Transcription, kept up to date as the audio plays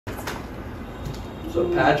So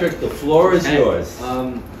Patrick, the floor is yours.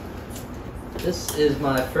 This is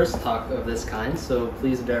my first talk of this kind, so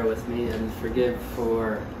please bear with me and forgive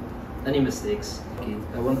for any mistakes.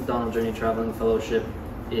 I won the Donald Jurney Traveling Fellowship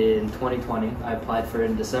in 2020. I applied for it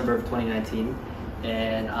in December of 2019,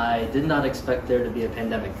 and I did not expect there to be a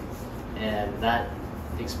pandemic, and that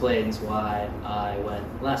explains why I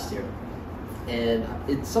went last year. And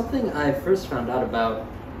it's something I first found out about.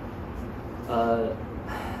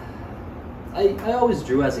 I always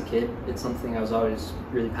drew as a kid. It's something I was always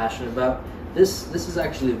really passionate about. This is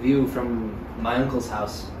actually a view from my uncle's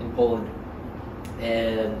house in Poland,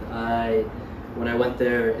 and when I went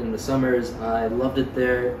there in the summers, I loved it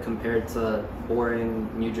there compared to boring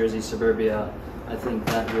New Jersey suburbia. I think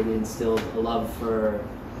that really instilled a love for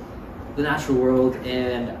the natural world,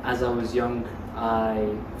 and as I was young,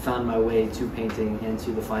 I found my way to painting and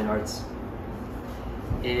to the fine arts.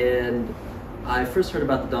 And I first heard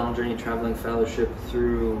about the Donald Jurney Traveling Fellowship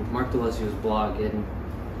through Mark D'Alesio's blog in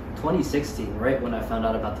 2016, right when I found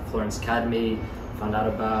out about the Florence Academy, found out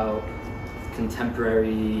about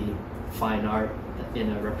contemporary fine art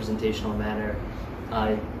in a representational manner.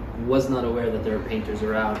 I was not aware that there were painters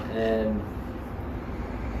around, and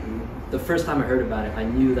the first time I heard about it, I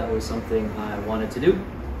knew that was something I wanted to do.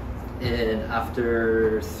 And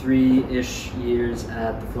after 3-ish years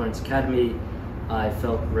at the Florence Academy, I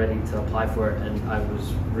felt ready to apply for it, and I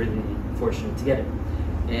was really fortunate to get it.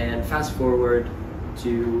 And fast forward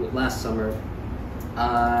to last summer,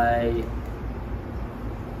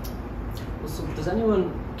 so does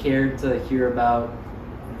anyone care to hear about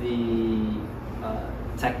the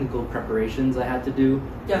technical preparations I had to do?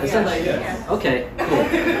 Yes. Okay, cool.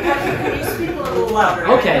 Can you speak a little louder?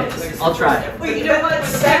 Okay, I'll try. Wait, you know what?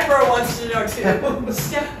 Sakura wants to know too.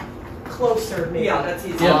 Step closer, maybe. Yeah, that's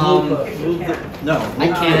easy.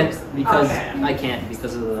 I can't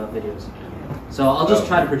because of the videos. So I'll just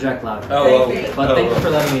try to project louder. But thank you for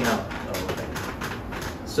letting me know.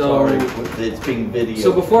 So, sorry, it's being video.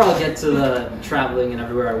 So before I'll get to the traveling and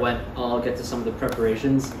everywhere I went, I'll get to some of the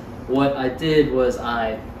preparations. What I did was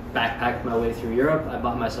I backpacked my way through Europe. I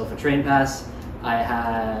bought myself a train pass. I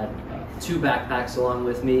had 2 backpacks along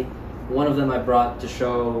with me. One of them I brought to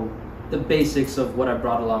show the basics of what I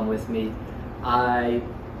brought along with me. I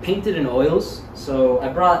painted in oils, so I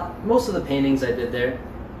brought most of the paintings I did there,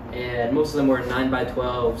 and most of them were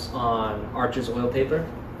 9x12s on Arches oil paper.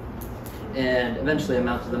 And eventually I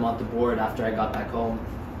mounted them onto the board after I got back home.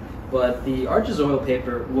 But the Arches oil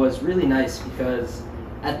paper was really nice because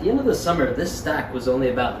at the end of the summer, this stack was only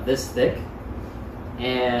about this thick,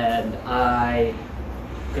 and I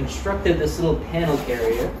constructed this little panel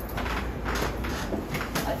carrier.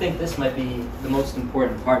 I think this might be the most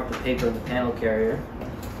important part, the paper of the panel carrier.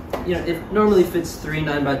 You know, it normally fits 3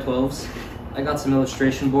 9x12s. I got some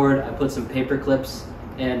illustration board, I put some paper clips,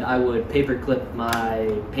 and I would paper clip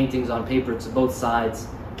my paintings on paper to both sides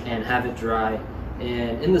and have it dry.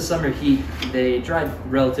 And in the summer heat, they dried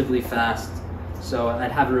relatively fast, so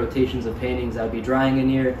I'd have rotations of paintings that would be drying in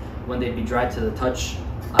here. When they'd be dried to the touch,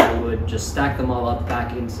 I would just stack them all up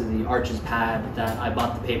back into the Arches pad that I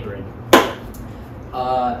bought the paper in.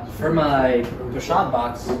 For my pochade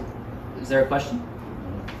box, is there a question?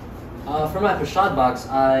 For my pochade box,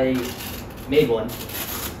 I made one.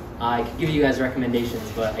 I could give you guys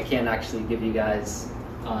recommendations, but I can't actually give you guys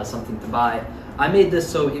something to buy. I made this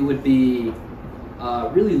so it would be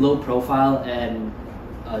really low profile and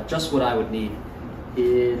just what I would need.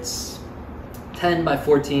 It's 10 by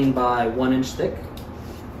 14 by 1 inch thick.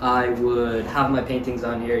 I would have my paintings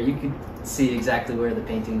on here. You could see exactly where the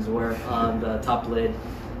paintings were on the top lid.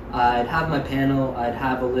 I'd have my panel. I'd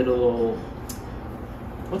have a little,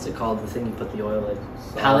 what's it called, the thing you put the oil in?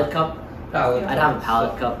 Palette cup. I'd have a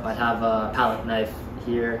palette cup. I'd have a palette knife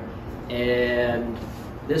here, and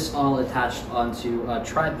this all attached onto a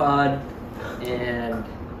tripod, and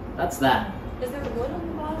that's that. Is there wood on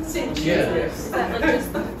the bottom? Yes. Is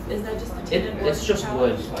that just the tin and wood? It's just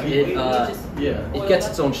wood. It gets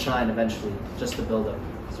its own shine eventually, just to build up.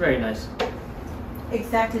 It's very nice.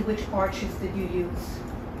 Exactly which arches did you use?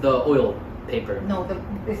 The oil paper. No,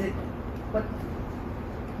 is it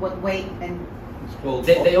what weight and?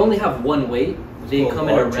 They only have one weight. They come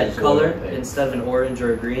in a red color paper instead of an orange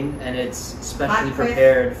or a green, and it's specially Hot press?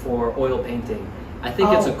 prepared for oil painting. I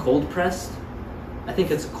think it's a cold pressed. I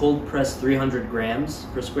think it's a cold pressed 300 grams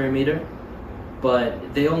per square meter,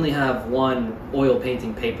 but they only have one oil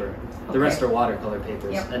painting paper. The rest are watercolor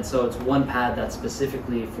papers, and so it's one pad that's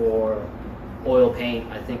specifically for oil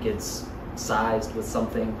paint. I think it's sized with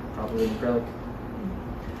something, probably acrylic.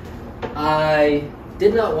 I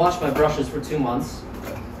did not wash my brushes for 2 months.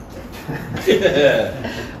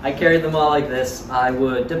 I carried them all like this. I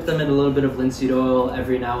would dip them in a little bit of linseed oil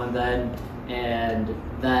every now and then, and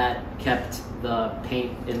that kept the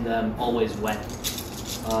paint in them always wet.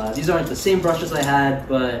 These aren't the same brushes I had,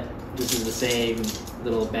 but this is the same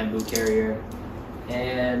little bamboo carrier.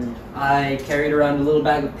 And I carried around a little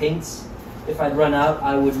bag of paints. If I'd run out,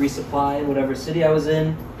 I would resupply in whatever city I was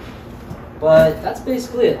in. But that's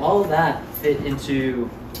basically it. All of that fit into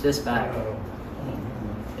this bag.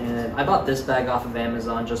 And I bought this bag off of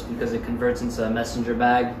Amazon just because it converts into a messenger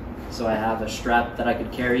bag. So I have a strap that I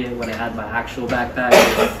could carry it when I had my actual backpack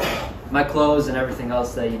with my clothes and everything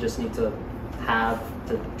else that you just need to have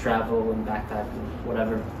to travel and backpack and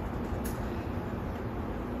whatever.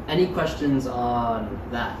 Any questions on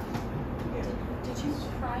that? Did you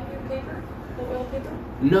prime your paper? The oil paper?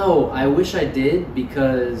 No, I wish I did,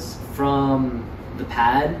 because from the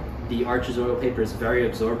pad, the Arches oil paper is very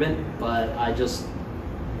absorbent, but I just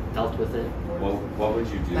dealt with it. Well, what would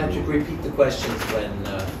you do? Patrick, repeat the questions when,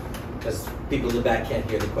 because people in the back can't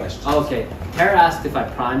hear the questions. Okay, Tara asked if I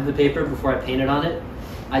primed the paper before I painted on it.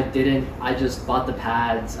 I didn't. I just bought the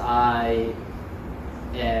pads. I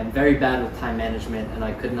am very bad with time management, and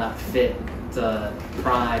I could not fit to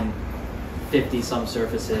prime 50-some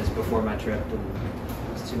surfaces before my trip, and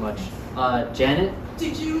it was too much. Janet?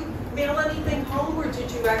 Did you mail anything home, or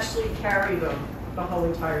did you actually carry them the whole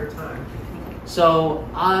entire time? So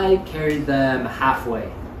I carried them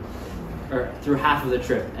halfway, or through half of the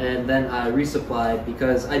trip, and then I resupplied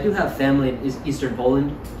because I do have family in Eastern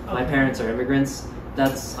Poland. My parents are immigrants.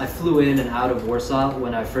 I flew in and out of Warsaw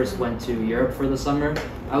when I first went to Europe for the summer.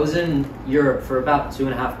 I was in Europe for about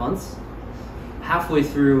 2.5 months. Halfway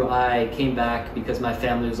through, I came back because my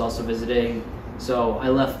family was also visiting. So I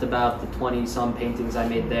left about the 20-some paintings I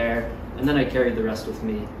made there, and then I carried the rest with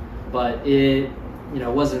me. But it,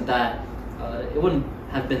 wasn't that. It wouldn't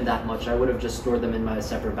have been that much. I would have just stored them in my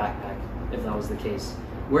separate backpack if that was the case.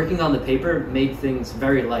 Working on the paper made things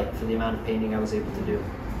very light for the amount of painting I was able to do.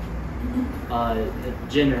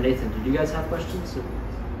 Jin or Nathan, did you guys have questions?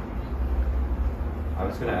 I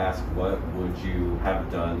was going to ask, what would you have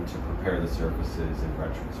done to prepare the surfaces in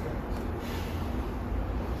retrospect?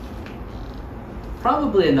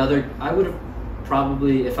 I would have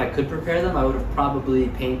probably, if I could prepare them, I would have probably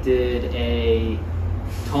painted a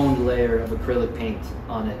toned layer of acrylic paint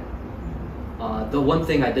on it. The one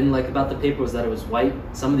thing I didn't like about the paper was that it was white.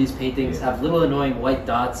 Some of these paintings have little annoying white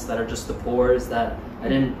dots that are just the pores that I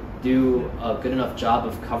didn't do a good enough job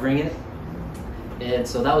of covering it. And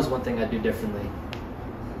so that was one thing I'd do differently.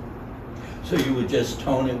 So you would just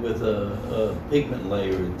tone it with a pigment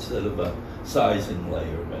layer instead of a sizing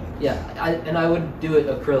layer, right? Yeah, and I would do it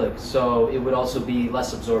acrylic, so it would also be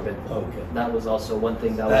less absorbent. Okay. That was also one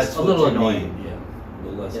thing that That's was a little what you annoying. need, yeah.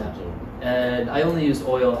 The less absorbent. And I only used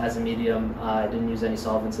oil as a medium. I didn't use any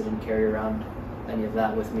solvents. I didn't carry around any of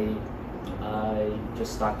that with me. I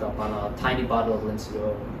just stocked up on a tiny bottle of linseed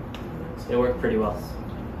oil. It worked pretty well.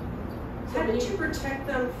 How did you protect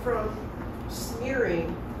them from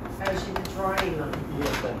smearing as you were drying them?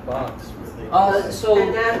 Yeah, that box.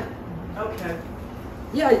 Okay.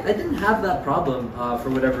 Yeah, I didn't have that problem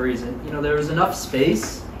for whatever reason. There was enough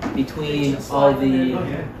space between all the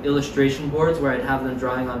illustration boards where I'd have them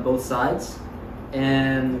drying on both sides,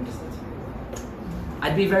 and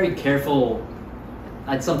I'd be very careful.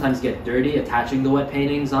 I'd sometimes get dirty attaching the wet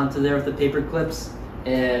paintings onto there with the paper clips,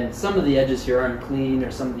 and some of the edges here aren't clean,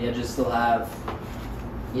 or some of the edges still have,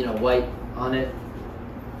 white on it,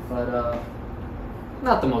 but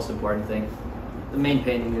not the most important thing. The main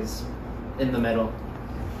painting is in the middle.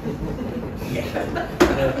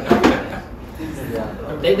 Yeah.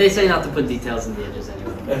 They say not to put details in the edges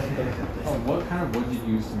anyway. What kind of wood did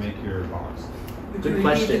you use to make your box? Good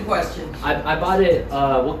question. I bought it.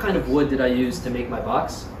 What kind of wood did I use to make my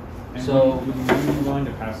box? And So would you be willing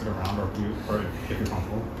to pass it around, or if you're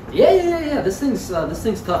comfortable? yeah. This thing's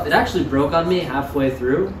tough. It actually broke on me halfway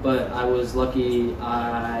through, but I was lucky.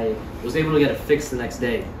 I was able to get it fixed the next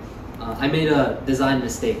day. I made a design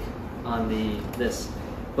mistake on this,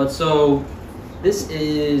 but so this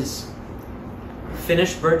is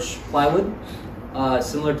finished birch plywood,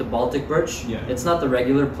 similar to Baltic birch. Yeah. It's not the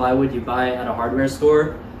regular plywood you buy at a hardware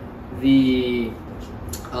store. The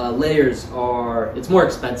layers are, it's more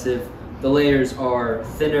expensive. The layers are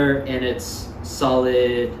thinner, and it's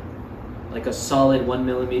solid, like a solid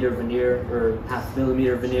 1mm veneer or 0.5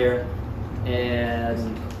 millimeter veneer,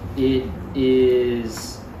 and it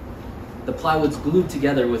is, the plywood's glued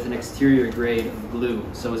together with an exterior grade of glue,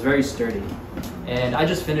 so it's very sturdy. And I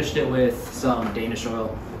just finished it with some Danish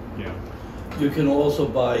oil. Yeah. You can also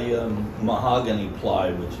buy mahogany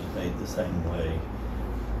ply, which is made the same way.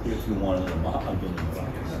 if you wanted a mahogany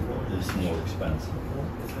box, it's more expensive.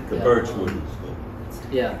 The birchwood is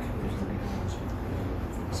good. Yeah.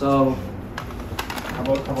 So, How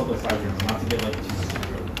about the size rooms? Not to get like too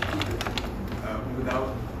secret.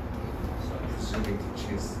 Without presuming to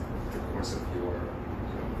change the course of your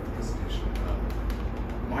presentation,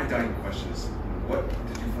 my dying question is, what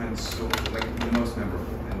did you find so the most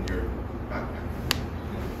memorable in your backpack?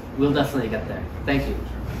 we'll definitely get there. Thank you.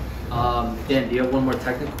 Dan, do you have one more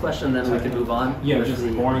technical question, then we can move on? Yeah, with just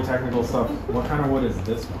the- boring technical stuff. What kind of wood is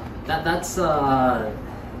this one? That's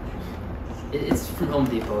it's from Home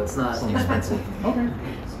Depot. It's not expensive. Okay.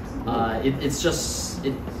 It's just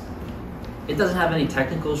it doesn't have any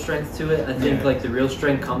technical strength to it. I think Yeah. like the real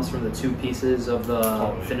strength comes from the two pieces of the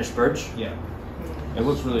Totally. finished birch. Yeah. It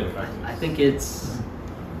looks really effective. I think it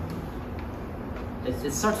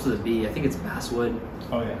starts with a B. I think it's basswood.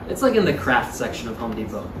 Oh yeah. It's like in the craft section of Home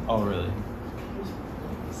Depot. Oh really?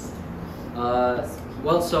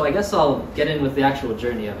 Well, so I guess I'll get in with the actual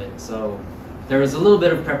journey of it. So there was a little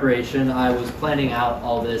bit of preparation. I was planning out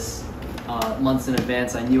all this months in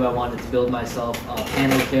advance. I knew I wanted to build myself a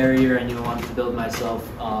panel carrier. I knew I wanted to build myself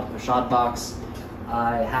a shot box.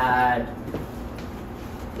 I had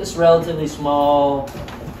this relatively small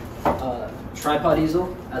tripod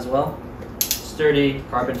easel as well. Sturdy,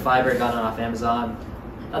 carbon fiber, got it off Amazon.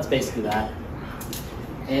 That's basically that.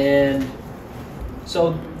 And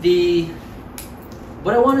so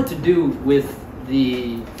what I wanted to do with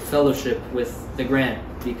the fellowship, with the grant,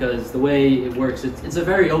 because the way it works, it's a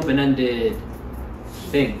very open-ended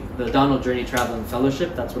thing. The Donald Jurney Traveling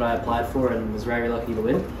Fellowship, that's what I applied for and was very lucky to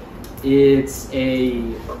win. It's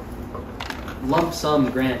a lump sum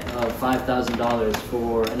grant of $5,000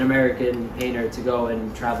 for an American painter to go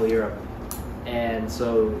and travel Europe. And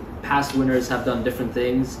so past winners have done different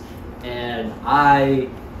things, and I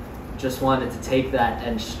just wanted to take that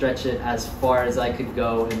and stretch it as far as I could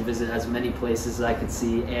go and visit as many places as I could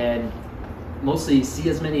see, and mostly see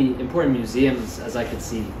as many important museums as I could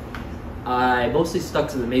see. I mostly stuck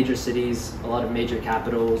to the major cities, a lot of major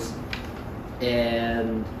capitals,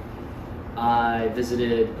 and I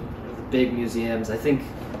visited the big museums. I think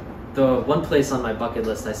the one place on my bucket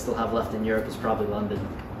list I still have left in Europe is probably London.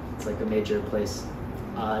 It's like a major place.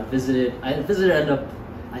 I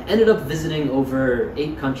ended up visiting over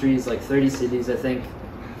 8 countries, like 30 cities, I think,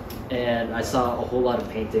 and I saw a whole lot of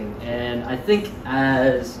painting. And I think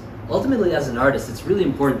ultimately as an artist, it's really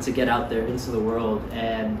important to get out there into the world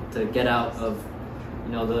and to get out of,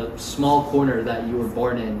 the small corner that you were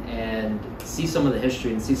born in and see some of the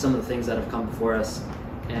history and see some of the things that have come before us.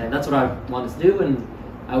 And that's what I wanted to do, and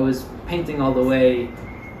I was painting all the way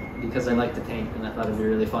because I like to paint and I thought it'd be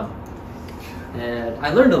really fun. And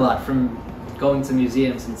I learned a lot from going to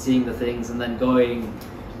museums and seeing the things, and then going,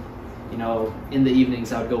 in the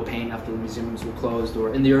evenings I would go paint after the museums were closed,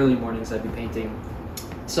 or in the early mornings I'd be painting.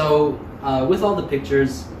 So with all the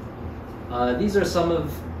pictures,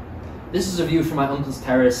 this is a view from my uncle's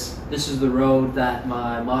terrace. This is the road that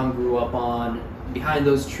my mom grew up on. Behind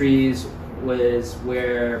those trees was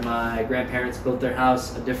where my grandparents built their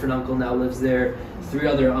house. A different uncle now lives there. 3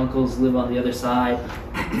 other uncles live on the other side.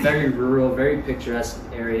 Very rural, very picturesque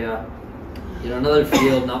area. Another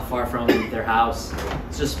field not far from their house.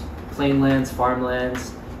 It's just plain lands,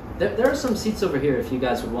 farmlands. There are some seats over here if you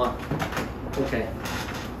guys would want. Okay.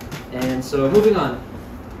 And so moving on.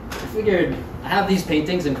 I figured I have these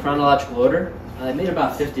paintings in chronological order. I made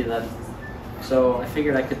about 50 of them. So I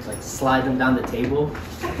figured I could slide them down the table.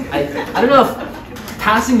 I don't know if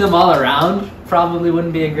passing them all around probably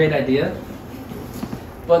wouldn't be a great idea.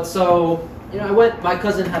 But so, my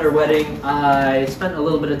cousin had her wedding. I spent a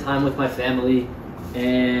little bit of time with my family,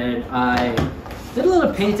 and I did a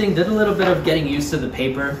little painting, did a little bit of getting used to the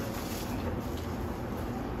paper.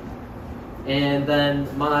 And then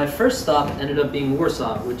my first stop ended up being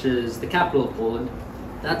Warsaw, which is the capital of Poland.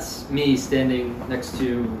 That's me standing next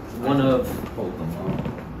to one of...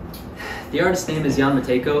 The artist's name is Jan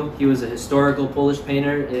Matejko. He was a historical Polish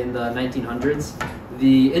painter in the 1900s.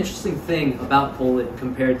 The interesting thing about Poland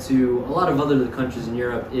compared to a lot of other countries in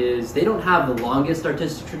Europe is they don't have the longest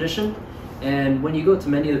artistic tradition, and when you go to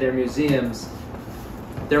many of their museums,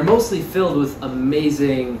 they're mostly filled with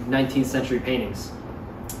amazing 19th century paintings.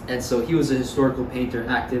 And so he was a historical painter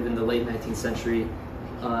active in the late 19th century.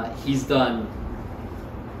 He's done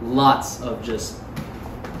lots of just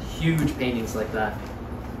huge paintings like that.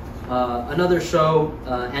 Another show,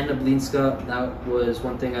 Anna Blinska, that was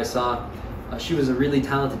one thing I saw. She was a really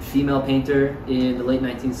talented female painter in the late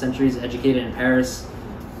 19th century, educated in Paris.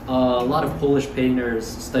 A lot of Polish painters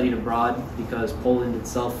studied abroad because Poland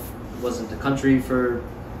itself wasn't a country for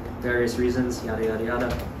various reasons, yada yada yada.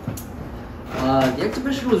 The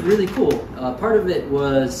exhibition was really cool. Part of it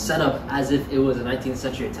was set up as if it was a 19th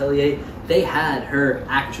century atelier. They had her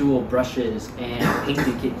actual brushes and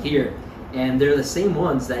painting kit here, and they're the same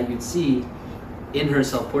ones that you'd see in her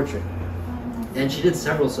self-portrait. And she did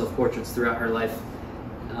several self-portraits throughout her life.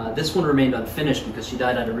 This one remained unfinished because she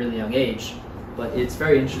died at a really young age, but it's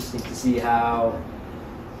very interesting to see how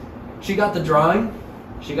she got the drawing,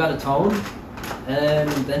 she got a tone, and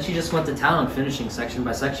then she just went to town finishing section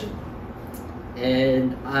by section.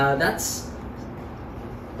 And that's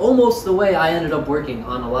almost the way I ended up working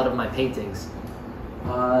on a lot of my paintings.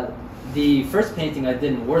 The first painting I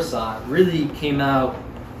did in Warsaw really came out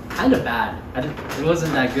kind of bad. It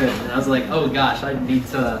wasn't that good, and I was like, oh gosh, I need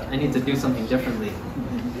to do something differently.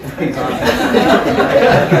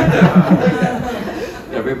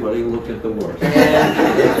 Everybody look at the worst.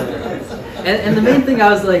 And the main thing, I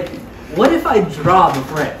was like, what if I draw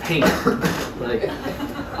before I paint? Like,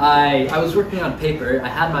 I was working on paper, I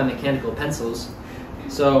had my mechanical pencils,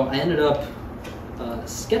 so I ended up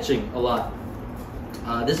sketching a lot.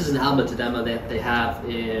 This is an Alba Tadema that they have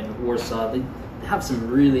in Warsaw. They have some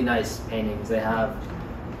really nice paintings. They have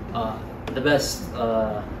the best,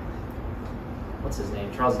 what's his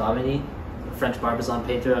name, Charles Davigny, the French Barbizon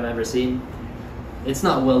painter I've ever seen. It's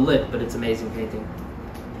not well lit, but it's amazing painting.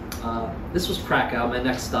 This was Krakow, my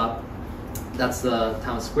next stop. That's the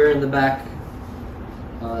town square in the back.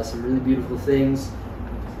 Some really beautiful things.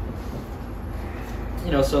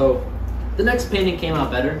 You know, so the next painting came out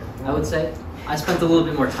better, I would say. I spent a little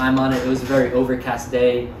bit more time on it. It was a very overcast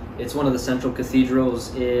day. It's one of the central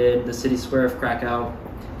cathedrals in the city square of Krakow.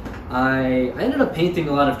 I ended up painting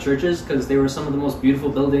a lot of churches because they were some of the most beautiful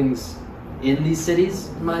buildings in these cities,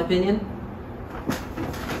 in my opinion.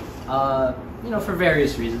 You know, for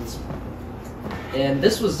various reasons. And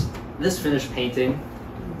this finished painting.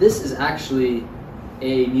 This is actually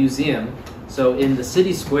a museum. So in the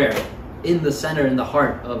city square, in the center, in the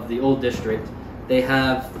heart of the old district, they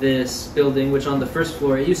have this building, which on the first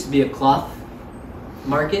floor, it used to be a cloth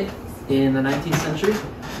market in the 19th century.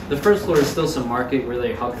 The first floor is still some market where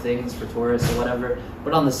they hug things for tourists or whatever.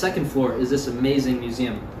 But on the second floor is this amazing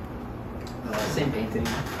museum. Same painting.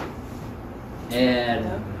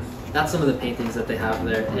 And that's some of the paintings that they have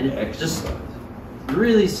there. And it's just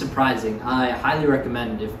really surprising. I highly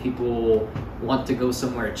recommend, if people want to go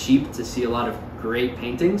somewhere cheap to see a lot of great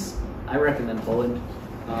paintings, I recommend Poland.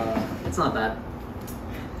 It's not bad.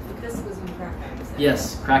 But this was in Krakow.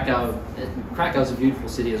 Yes, Krakow. Krakow's a beautiful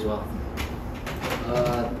city as well.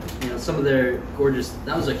 You know, some of their gorgeous.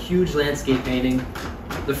 That was a huge landscape painting.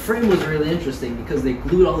 The frame was really interesting because they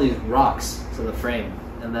glued all these rocks to the frame,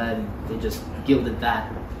 and then they just gilded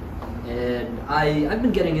that. And I've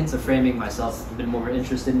been getting into framing myself. I've been more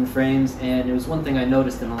interested in frames, and it was one thing I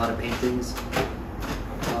noticed in a lot of paintings.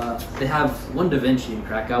 They have one Da Vinci in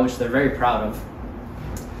Krakow, which they're very proud of.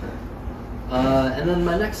 And then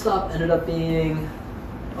my next stop ended up being,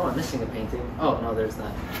 oh, I'm missing a painting. Oh, no, there's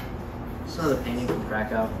that. Just another painting from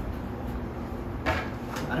Krakow.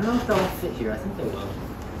 I don't know if they'll fit here. I think they will.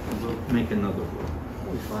 We'll make another one.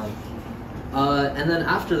 It'll be fine. And then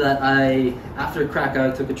after that, after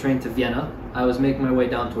Krakow, I took a train to Vienna. I was making my way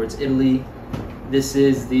down towards Italy. This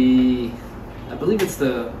is I believe it's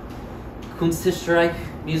the Kunsthistorie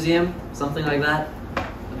Museum, something like that.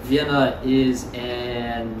 Vienna is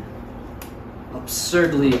an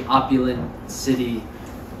absurdly opulent city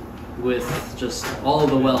with just all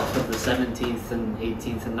the wealth of the 17th and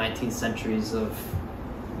 18th and 19th centuries of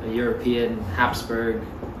a European, Habsburg,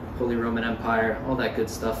 Holy Roman Empire, all that good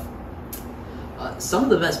stuff. Some of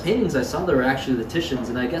the best paintings I saw there were actually the Titians,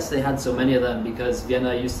 and I guess they had so many of them because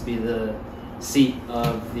Vienna used to be the seat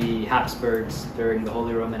of the Habsburgs during the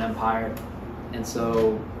Holy Roman Empire. And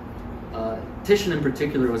so Titian in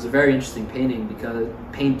particular was a very interesting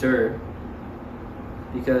painter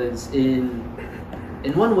because in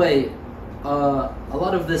one way, a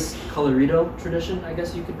lot of this colorido tradition, I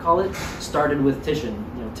guess you could call it, started with Titian.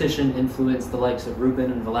 You know, Titian influenced the likes of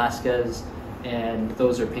Rubens and Velázquez, and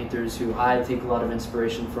those are painters who I take a lot of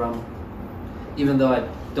inspiration from, even though I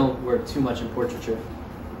don't work too much in portraiture.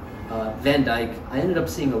 Van Dyck, I ended up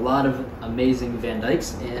seeing a lot of amazing Van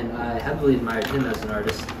Dycks, and I heavily admired him as an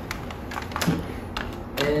artist.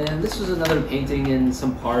 And this was another painting in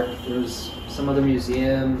some park. There was some other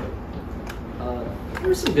museum. There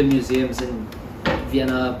were some good museums in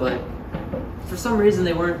Vienna, but for some reason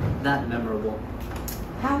they weren't that memorable.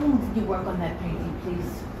 How long did you work on that painting,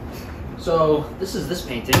 please? So this is this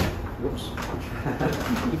painting. Whoops.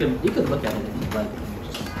 You can look at it if you'd like.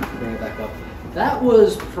 Just bring it back up. That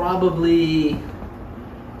was probably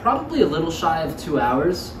a little shy of 2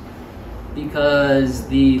 hours. because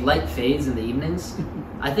the light fades in the evenings.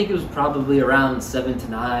 I think it was probably around 7 to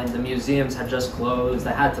 9. The museums had just closed.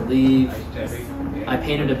 I had to leave. I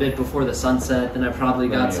painted a bit before the sunset. Then I probably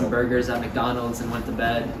got some burgers at McDonald's and went to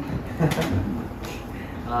bed.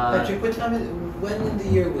 Patrick, what time? When in the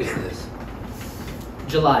year was this?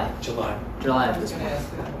 July. July. July I of was this going to month.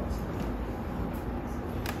 ask that.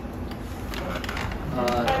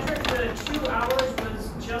 Patrick, the 2 hours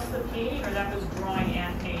was just the painting, or that was drawing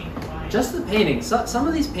and painting combined? Just the painting. Some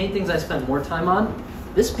of these paintings I spent more time on.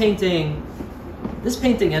 This painting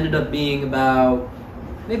ended up being about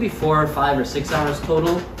maybe 4 or 5 or 6 hours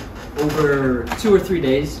total over 2 or 3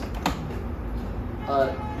 days.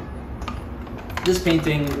 This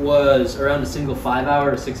painting was around a single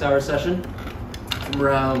 5-hour to 6-hour session. From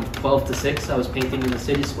around 12 to 6, I was painting in the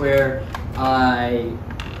city square. I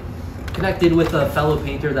connected with a fellow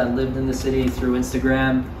painter that lived in the city through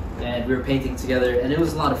Instagram, and we were painting together, and it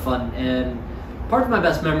was a lot of fun. And part of my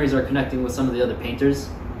best memories are connecting with some of the other painters,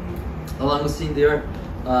 along with seeing the art.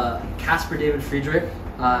 Caspar David Friedrich,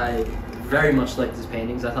 I very much liked his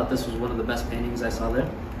paintings. I thought this was one of the best paintings I saw there.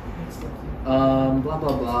 Blah,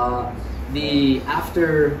 blah, blah.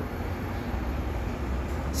 After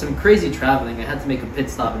some crazy traveling, I had to make a pit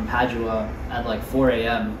stop in Padua at like 4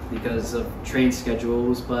 a.m. because of train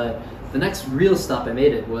schedules, but the next real stop I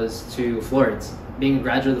made was to Florence. Being a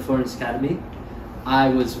graduate of the Florence Academy, I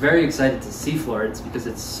was very excited to see Florence because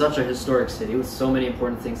it's such a historic city with so many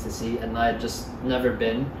important things to see, and I'd just never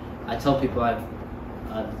been. I tell people I'm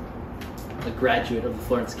a graduate of the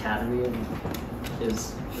Florence Academy, and it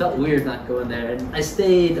felt weird not going there. And I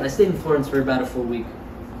stayed in Florence for about a full week,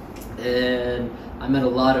 and I met a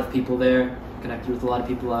lot of people there, connected with a lot of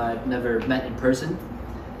people I've never met in person.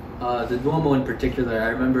 The Duomo in particular, I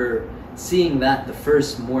remember seeing that the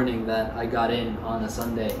first morning that I got in on a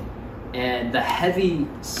Sunday, and the heavy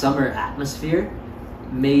summer atmosphere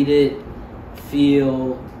made it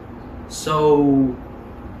feel so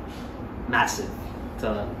massive,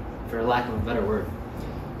 for lack of a better word.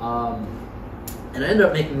 And I ended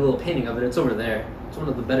up making a little painting of it. It's over there. It's one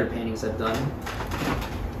of the better paintings I've done.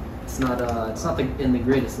 It's not in the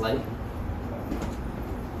greatest light.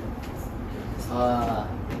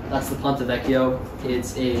 That's the Ponte Vecchio.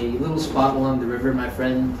 It's a little spot along the river my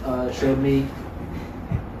friend showed me.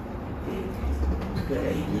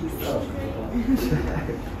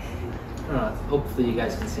 Hopefully you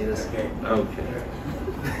guys can see this. Okay.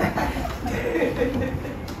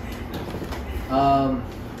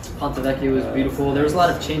 Ponte Vecchio was beautiful. There was a lot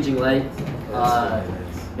of changing light.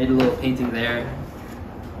 Made a little painting there.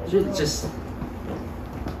 Just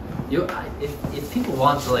if people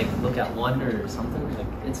want to like look at one or something, like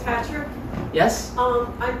it's Patrick, yes.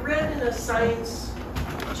 I read in a science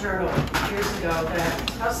journal years ago that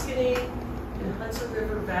Tuscany in Hudson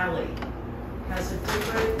River Valley has a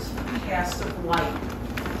different cast of light,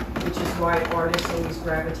 which is why artists always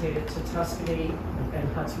gravitated to Tuscany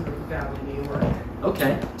and Hudson River Valley, New York.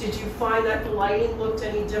 Okay. Did you find that the lighting looked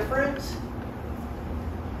any different?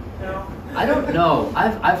 No? I don't know.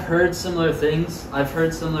 I've heard similar things. I've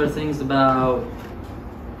heard similar things about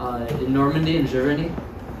in Normandy and Giverny,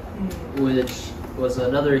 which was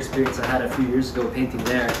another experience I had a few years ago painting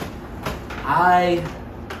there. I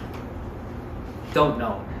don't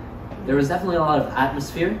know. There was definitely a lot of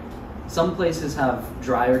atmosphere. Some places have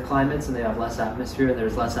drier climates and they have less atmosphere, and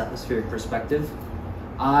there's less atmospheric perspective.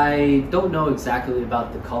 I don't know exactly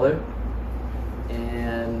about the color,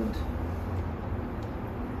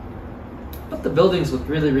 but the buildings look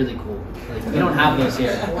really, really cool. Like, we don't have those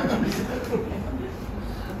here.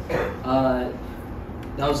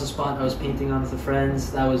 That was the spot I was painting on with the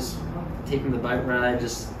friends. That was taking the bike ride,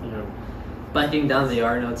 just biking down the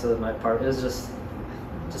Arno to my park. It was just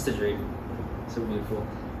a dream. So beautiful.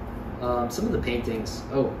 Some of the paintings.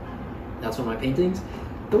 Oh, that's one of my paintings.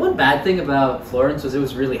 The one bad thing about Florence was it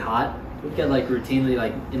was really hot. We'd get like routinely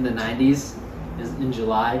like in the 90s in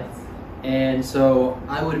July. And so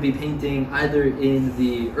I would be painting either in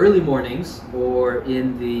the early mornings or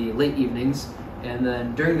in the late evenings. And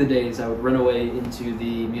then during the days, I would run away into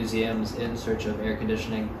the museums in search of air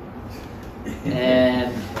conditioning.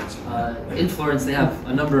 And in Florence, they have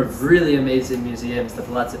a number of really amazing museums, the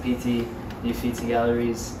Palazzo Pitti, the Uffizi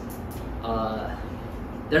galleries.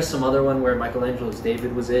 There's some other one where Michelangelo's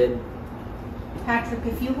David was in. Patrick,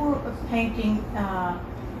 if you were painting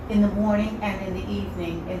in the morning and in the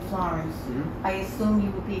evening in Florence, I assume you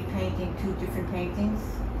would be painting two different paintings?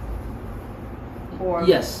 Or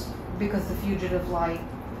yes. Because the fugitive light.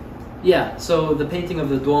 Yeah, so the painting of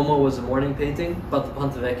the Duomo was a morning painting, but the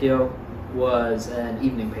Ponte Vecchio was an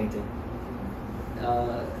evening painting.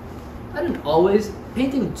 I didn't always.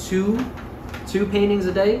 Painting two paintings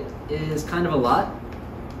a day is kind of a lot.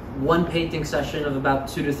 One painting session of about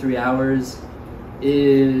 2 to 3 hours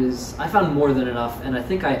is, I found, more than enough, and I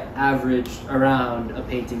think I averaged around a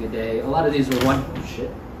painting a day. A lot of these were oh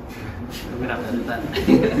shit. I'm gonna have to edit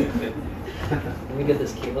that. Let me get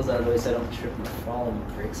this cables out of the way so I don't trip and fall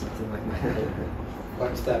and break something like my head.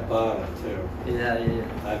 Watch that bottom too. Yeah.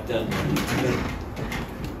 I've done that.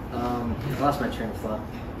 I lost my train of thought.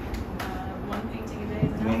 One painting a day.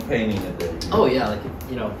 Is that One painting a day. Oh yeah, like,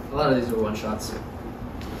 you know, a lot of these were one shots.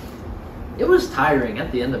 It was tiring.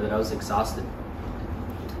 At the end of it, I was exhausted.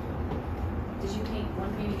 Did you paint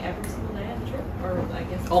one painting every single day on the trip? Or I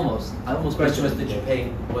guess Almost. I almost. The question was, did you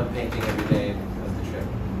paint one painting every day of the trip?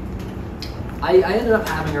 I ended up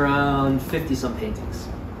having around 50 some paintings,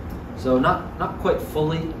 so not quite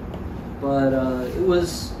fully, but it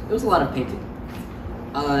was a lot of painting.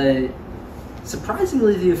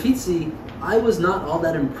 Surprisingly, the Uffizi, I was not all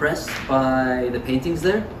that impressed by the paintings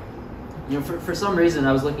there. You know, for some reason,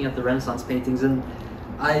 I was looking at the Renaissance paintings and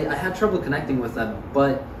I had trouble connecting with them.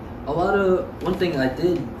 But one thing I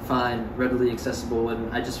did find readily accessible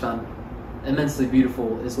and I just found immensely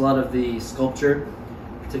beautiful is a lot of the sculpture,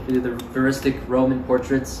 particularly the veristic Roman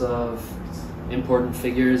portraits of important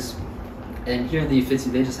figures. And here in the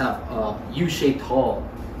Uffizi, they just have a U-shaped hall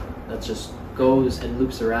that just goes and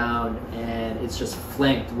loops around, and it's just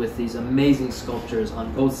flanked with these amazing sculptures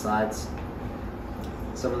on both sides.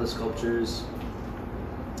 Some of the sculptures.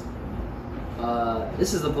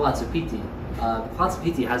 This is the Palazzo Pitti. The Palazzo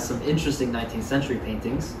Pitti has some interesting 19th century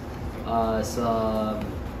paintings. Some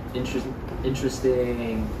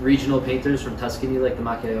interesting regional painters from Tuscany, like the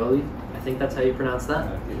Macchiaioli. I think that's how you pronounce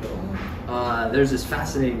that. There's this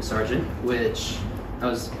fascinating sergeant, which I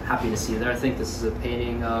was happy to see there. I think this is a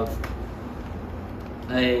painting of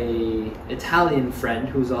a Italian friend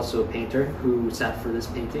who's also a painter who sat for this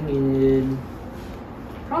painting in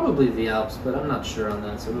probably the Alps, but I'm not sure on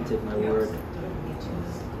that, so don't take my word.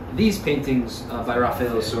 These paintings by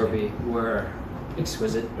Raffaello Sorbi were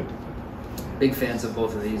exquisite. Big fans of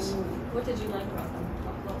both of these. What did you like about them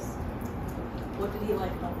up close? What did he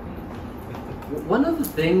like about them? One of the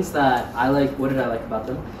things that I like, what did I like about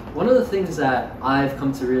them? One of the things that I've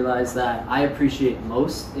come to realize that I appreciate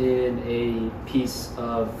most in a piece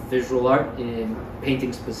of visual art, in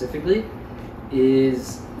painting specifically,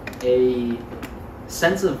 is a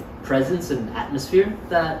sense of presence and atmosphere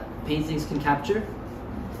that paintings can capture.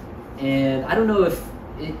 And I don't know if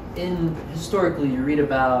historically you read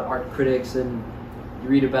about art critics and you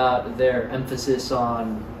read about their emphasis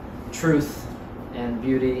on truth and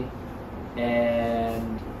beauty,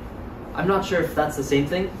 and I'm not sure if that's the same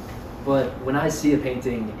thing, but when I see a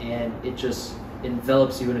painting and it just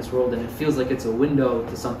envelops you in its world and it feels like it's a window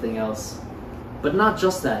to something else, but not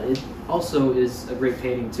just that, it also is a great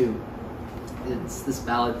painting too. It's this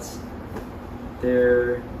balance.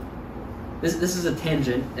 This is a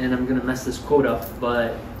tangent, and I'm gonna mess this quote up,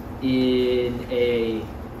 but in a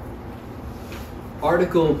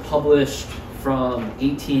article published from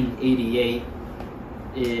 1888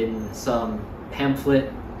 in some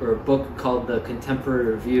pamphlet or book called the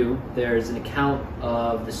Contemporary Review, there's an account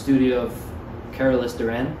of the studio of Carolus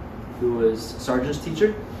Duran, who was Sargent's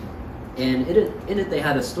teacher, and in it they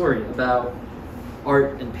had a story about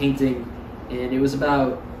art and painting, and it was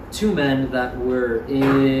about two men that were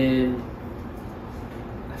in,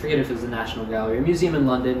 I forget if it was the National Gallery, a museum in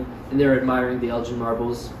London, and they were admiring the Elgin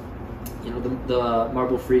marbles, you know, the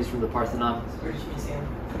marble frieze from the Parthenon. British Museum.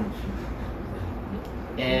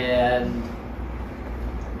 And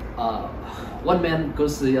one man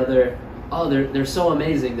goes to the other, oh, they're so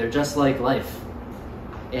amazing, they're just like life.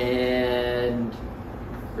 And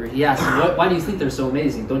or he asks him, why do you think they're so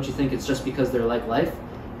amazing? Don't you think it's just because they're like life?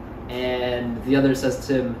 And the other says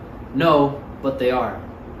to him, no, but they are.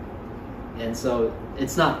 And so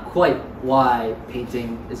it's not quite why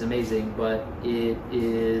painting is amazing, but it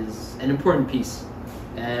is an important piece.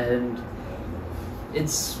 And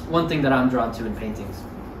it's one thing that I'm drawn to in paintings.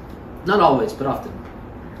 Not always, but often.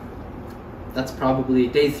 That's probably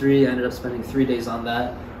day 3. I ended up spending 3 days on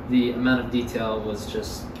that. The amount of detail was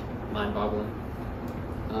just mind-boggling.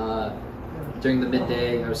 During the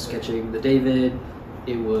midday, I was sketching the David.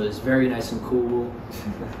 It was very nice and cool.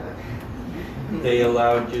 They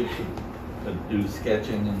allowed you to do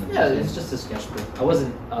sketching in the Yeah, museum? it's just a sketchbook. I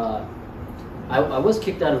wasn't, I was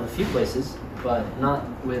kicked out of a few places, but not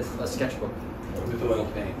with a sketchbook. With oil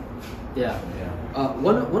paint. Yeah.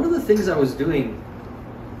 One of the things I was doing,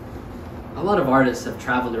 a lot of artists have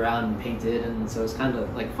traveled around and painted, and so it's kind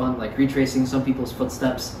of like fun, like retracing some people's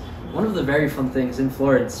footsteps. One of the very fun things in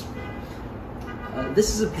Florence,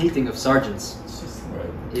 This is a painting of Sargent's. Right.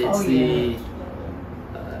 It's Oh, the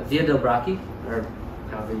Via del Bracchi, or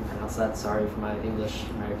however you pronounce that. Sorry for my English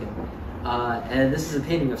American. And this is a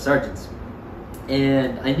painting of Sargent's.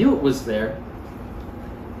 And I knew it was there.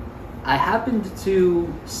 I happened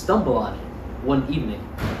to stumble on it one evening,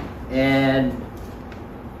 and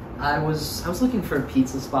I was looking for a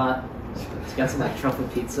pizza spot to get some like truffle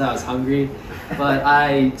pizza. I was hungry, but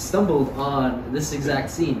I stumbled on this exact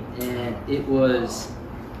scene, and it was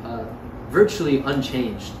virtually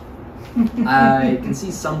unchanged. I can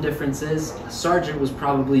see some differences. Sargent was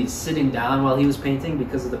probably sitting down while he was painting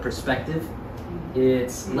because of the perspective.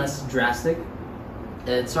 It's less drastic,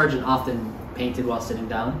 and Sargent often painted while sitting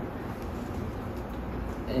down.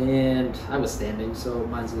 And I was standing, so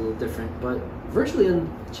mine's a little different, but virtually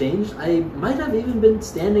unchanged. I might have even been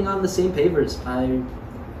standing on the same pavers.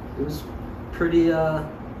 It was pretty,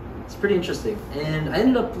 it's pretty interesting. And I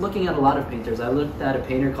ended up looking at a lot of painters. I looked at a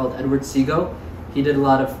painter called Edward Seago. He did a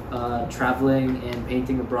lot of traveling and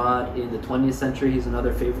painting abroad in the 20th century. He's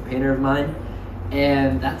another favorite painter of mine.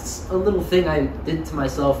 And that's a little thing I did to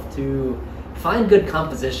myself to find good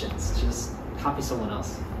compositions. Just copy someone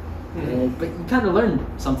else. But you kind of learn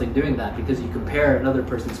something doing that because you compare another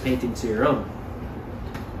person's painting to your own.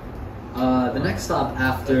 The next stop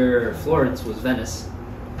after Florence was Venice.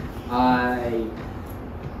 I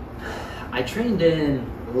trained in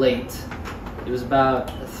late. It was about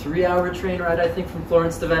a 3-hour train ride, I think, from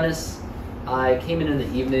Florence to Venice. I came in the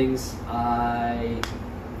evenings. I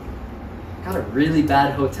got a really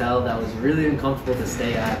bad hotel that was really uncomfortable to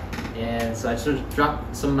stay at. And so I sort of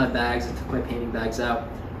dropped some of my bags. I took my painting bags out.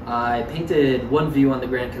 I painted one view on the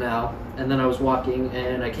Grand Canal, and then I was walking,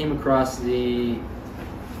 and I came across the...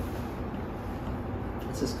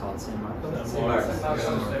 What's this called? San Marco? San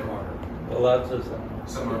Palazzo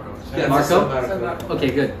San Marco. Yeah, Marco? Okay,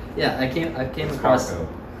 good. Yeah, I came across...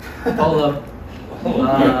 Polo.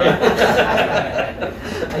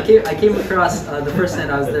 I came across, the first night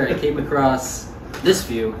I was there, I came across this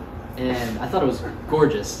view, and I thought it was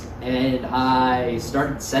gorgeous, and I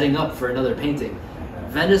started setting up for another painting.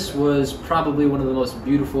 Venice was probably one of the most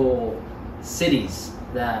beautiful cities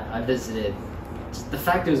that I visited. Just the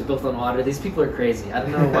fact it was built on water, these people are crazy. I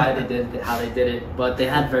don't know why they did how they did it, but they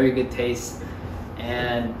had very good taste.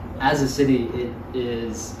 And as a city, it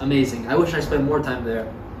is amazing. I wish I spent more time there.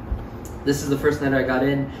 This is the first night I got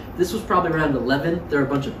in. This was probably around 11. There were a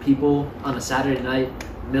bunch of people on a Saturday night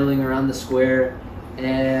milling around the square,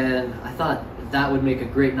 and I thought that would make a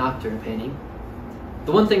great nocturne painting.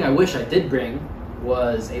 The one thing I wish I did bring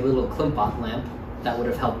was a little Klimt lamp. That would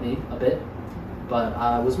have helped me a bit, but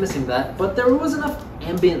I was missing that. But there was enough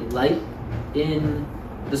ambient light in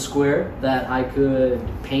the square that I could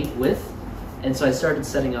paint with, and so I started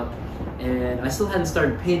setting up, and I still hadn't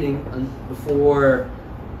started painting before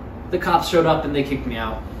the cops showed up and they kicked me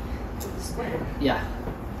out. Yeah,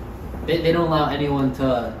 they don't allow anyone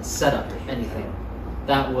to set up anything.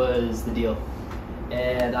 That was the deal.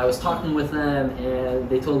 And I was talking with them, and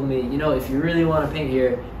they told me, you know, if you really want to paint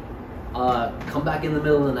here, come back in the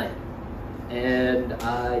middle of the night. And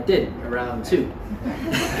I did, around 2.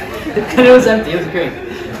 And it was empty, it was great.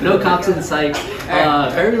 No cops in sight,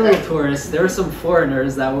 very little tourists. There were some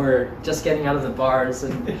foreigners that were just getting out of the bars,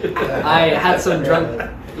 and I had some drunk,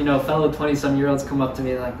 you know, fellow 20-some-year-olds come up to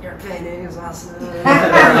me like, your painting is awesome.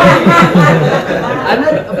 I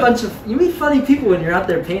met a bunch of, you meet funny people when you're out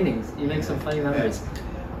there painting. You make some funny memories.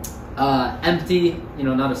 Empty, you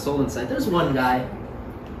know, not a soul inside. There's one guy,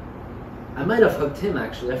 I might have hooked him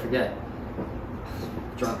actually, I forget.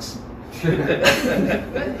 Drunks.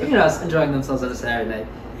 You know, enjoying themselves on a Saturday night.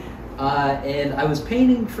 And I was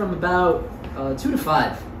painting from about 2 to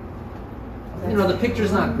 5. You know, the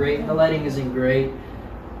picture's not great, the lighting isn't great.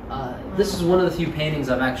 This is one of the few paintings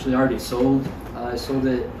I've actually already sold. I sold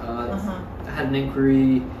it, I had an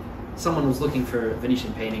inquiry, someone was looking for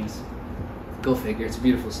Venetian paintings. Go figure, it's a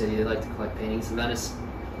beautiful city, they like to collect paintings in Venice.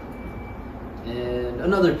 And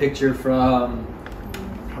another picture from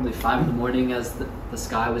probably 5 in the morning as the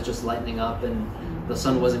sky was just lightening up and the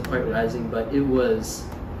sun wasn't quite rising, but it was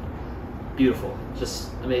beautiful,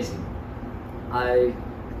 just amazing. I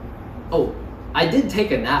did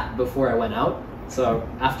take a nap before I went out. So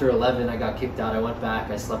after 11, I got kicked out. I went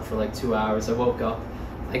back. I slept for like 2 hours. I woke up.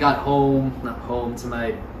 I got to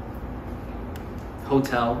my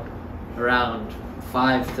hotel around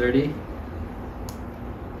 5:30.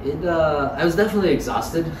 I was definitely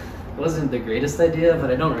exhausted. It wasn't the greatest idea,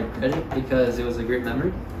 but I don't regret it because it was a great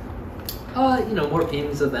memory. You know, more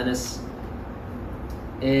paintings of Venice.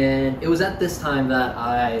 And it was at this time that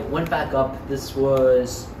I went back up. This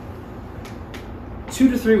was 2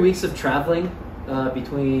 to 3 weeks of traveling.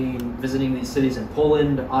 between visiting these cities in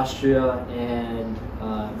Poland, Austria, and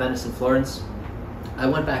Venice and Florence. I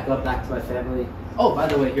went back to my family. Oh, by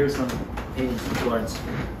the way, here's some paintings from Florence.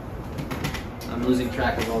 I'm losing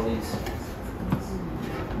track of all these.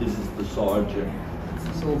 This is the Sergeant.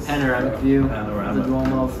 It's a little panoramic view of the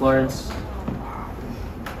Duomo of Florence.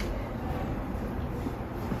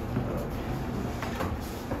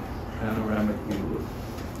 Panoramic view of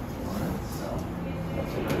Florence.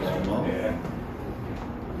 That's a nice Duomo.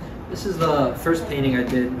 This is the first painting I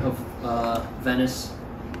did of Venice.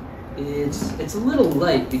 It's a little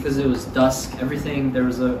light because it was dusk. Everything there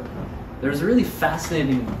was a really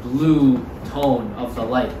fascinating blue tone of the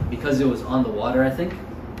light because it was on the water, I think.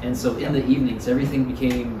 And so in the evenings, everything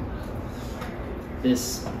became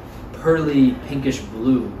this pearly pinkish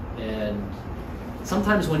blue. And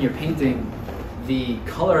sometimes when you're painting, the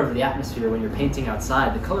color of the atmosphere, when you're painting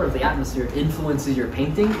outside, the color of the atmosphere influences your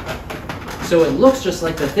painting. So it looks just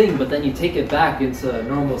like the thing, but then you take it back into a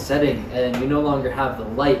normal setting and you no longer have the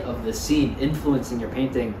light of the scene influencing your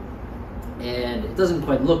painting. And it doesn't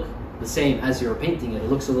quite look the same as you were painting it. It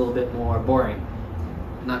looks a little bit more boring.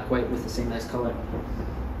 Not quite with the same nice color.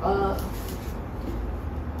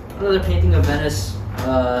 Another painting of Venice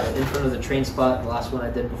in front of the train spot, the last one I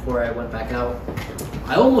did before I went back out.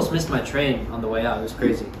 I almost missed my train on the way out. It was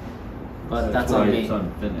crazy. But So that's why on me. it's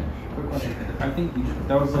unfinished. Quick question. I think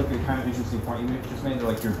that was like a kind of interesting point you just made. That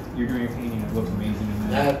like you're doing a painting that looks amazing,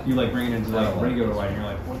 and then you like bring it into like regular light, and you're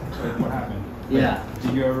like, what happened? Like, Yeah.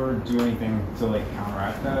 Did you ever do anything to like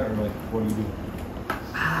counteract that, or like what do you do?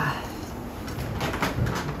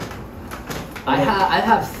 I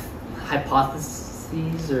have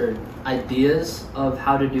hypotheses or ideas of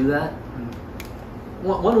how to do that.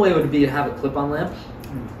 One way would be to have a clip-on lamp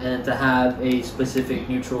and to have a specific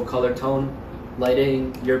neutral color tone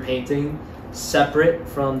lighting your painting separate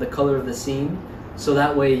from the color of the scene, so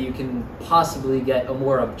that way you can possibly get a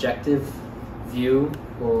more objective view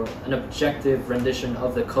or an objective rendition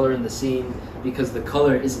of the color in the scene, because the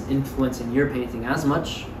color isn't influencing your painting as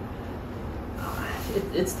much.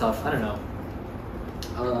 It's tough. I don't know.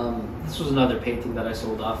 This was another painting that I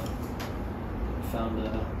sold off. I found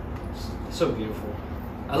so beautiful.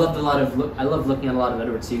 I love looking at a lot of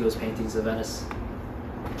Edward Seago's paintings of Venice.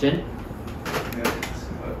 Jin? Yeah, it's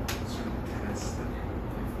sort of tenets that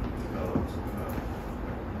you've developed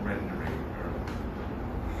rendering or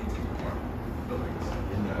painting art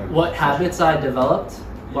buildings. What habits I developed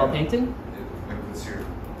while painting?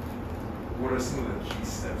 What are some of the key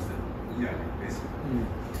steps that basically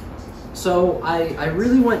So I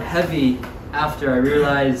really went heavy after I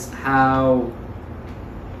realized how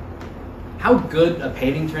good a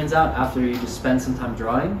painting turns out after you just spend some time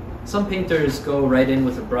drawing. Some painters go right in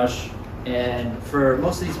with a brush, and for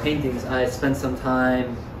most of these paintings I spent some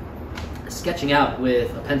time sketching out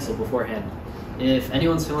with a pencil beforehand. If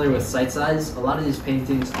anyone's familiar with sight size, a lot of these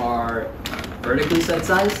paintings are vertically sight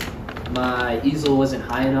sized. My easel wasn't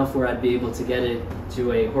high enough where I'd be able to get it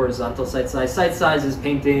to a horizontal sight size. Sight size is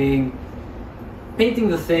painting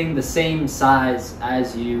the thing the same size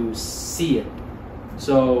as you see it.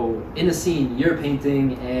 So in a scene, your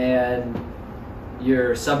painting and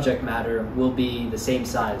your subject matter will be the same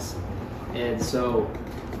size. And so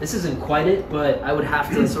this isn't quite it, but I would have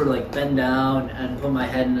to sort of like bend down and put my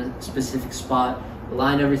head in a specific spot,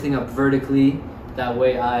 line everything up vertically. That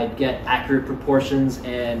way I'd get accurate proportions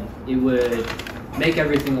and it would make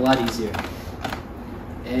everything a lot easier.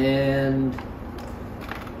 And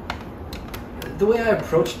the way I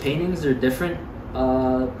approach paintings are different.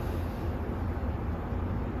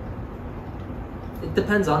 It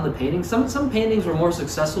depends on the painting. Some paintings were more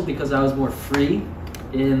successful because I was more free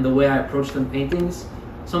in the way I approached them paintings.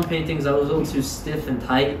 Some paintings I was a little too stiff and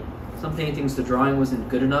tight. Some paintings the drawing wasn't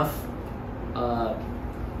good enough.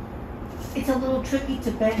 It's a little tricky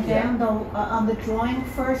to bend down though. On the drawing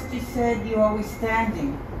first you said you're always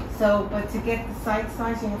standing. So, but to get the sight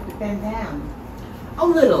size you have to bend down. A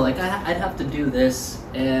little, like I'd have to do this,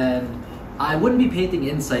 and I wouldn't be painting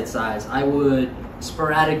in sight size. I would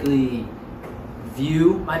sporadically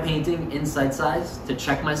view my painting in sight size to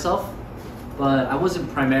check myself, but I wasn't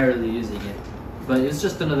primarily using it. But it was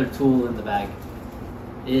just another tool in the bag.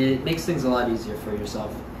 It makes things a lot easier for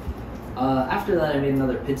yourself. After that, I made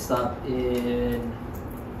another pit stop in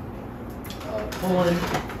Poland.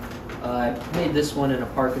 I made this one in a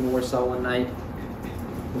park in Warsaw one night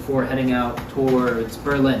before heading out towards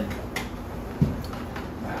Berlin.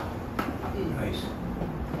 Wow. Nice.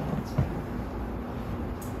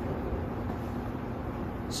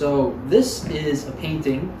 So this is a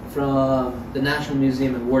painting from the National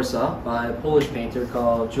Museum in Warsaw by a Polish painter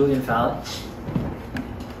called Julian Falek.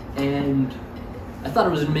 And I thought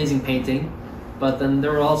it was an amazing painting, but then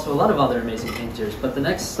there were also a lot of other amazing painters. But the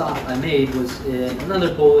next stop I made was in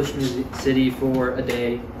another Polish city for a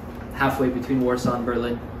day, halfway between Warsaw and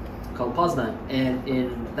Berlin, called Poznan. And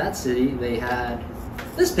in that city, they had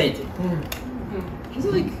this painting. It's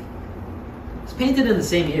like, it's painted in the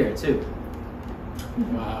same year too.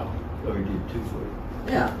 Wow. Or you did 2 for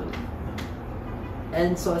it. Yeah.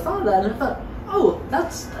 And so I thought of that, and I thought, oh,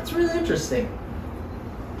 that's really interesting.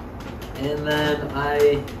 And then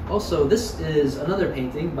this is another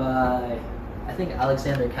painting by, I think,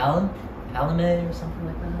 Alexander Calame or something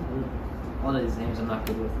like that. All of these names I'm not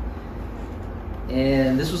good with.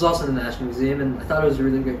 And this was also in the National Museum, and I thought it was a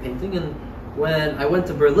really great painting. And when I went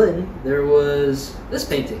to Berlin, there was this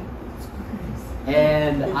painting.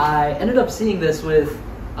 And I ended up seeing this with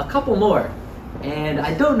a couple more. And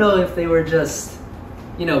I don't know if they were just,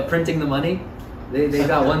 printing the money. They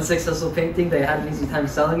got one successful painting, they had an easy time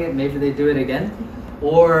selling it, maybe they do it again.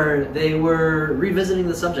 Or they were revisiting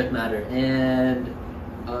the subject matter and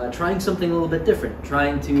trying something a little bit different,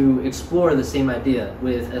 trying to explore the same idea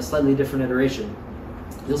with a slightly different iteration.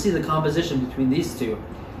 You'll see the composition between these two,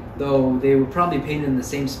 though they were probably painted in the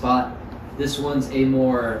same spot. This one's a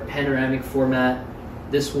more panoramic format.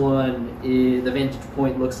 This one, the vantage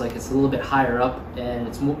point looks like it's a little bit higher up and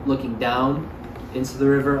it's looking down into the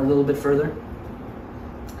river a little bit further.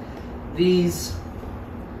 These,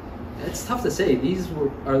 it's tough to say, these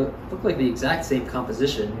look like the exact same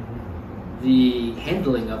composition. The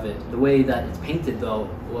handling of it, the way that it's painted though,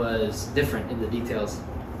 was different in the details.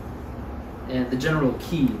 And the general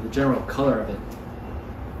the general color of it.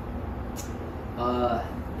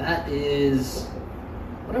 That is,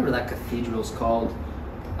 whatever that cathedral's called.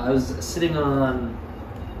 I was sitting on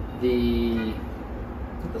the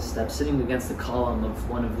steps, sitting against the column of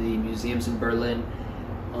one of the museums in Berlin,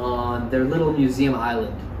 on their little museum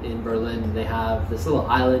island in Berlin. They have this little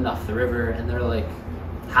island off the river, and they're like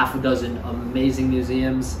half a dozen amazing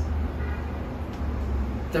museums.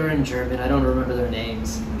 They're in German, I don't remember their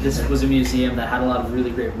names. This was a museum that had a lot of really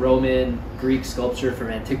great Roman, Greek sculpture from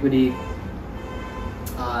antiquity.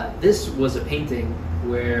 This was a painting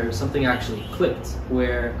where something actually clicked,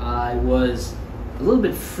 where I was a little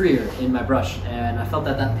bit freer in my brush, and I felt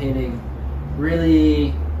that that painting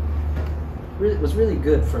really was really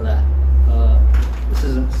good for that. This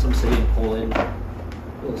isn't some city in Poland,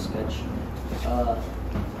 little sketch.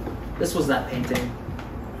 This was that painting.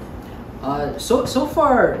 So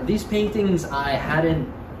far, these paintings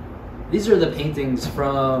these are the paintings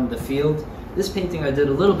from the field. This painting I did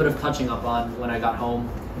a little bit of touching up on when I got home.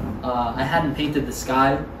 I hadn't painted the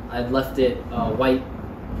sky. I'd left it white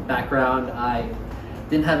background. I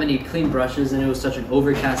didn't have any clean brushes, and it was such an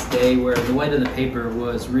overcast day where the white of the paper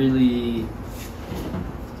was really,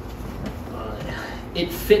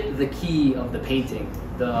 it fit the key of the painting,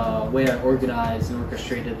 the way I organized and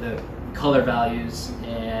orchestrated the color values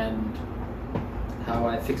and how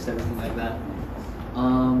I fixed everything like that.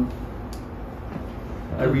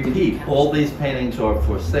 I repeat, all these paintings are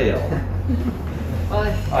for sale.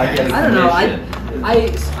 I don't know.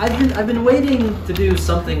 I've been waiting to do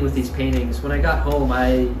something with these paintings. When I got home,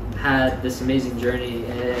 I had this amazing journey,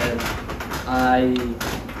 and I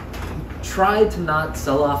tried to not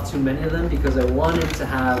sell off too many of them because I wanted to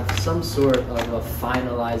have some sort of a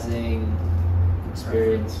finalizing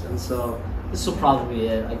experience. And so this will probably be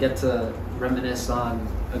it. I get to reminisce on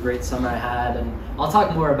a great summer I had, and I'll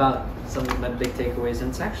talk more about some of my big takeaways. And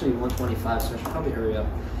it's actually 1:25, so I should probably hurry up.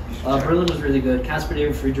 Berlin was really good. Caspar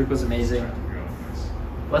David Friedrich was amazing.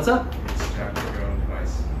 What's up?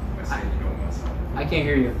 I can't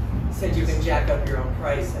hear you. Said you can jack up your own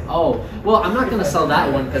price. Oh, well, I'm not going to sell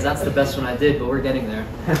that one because that's the best one I did, but we're getting there.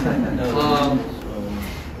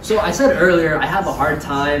 So I said earlier, I have a hard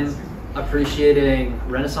time appreciating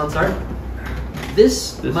Renaissance art.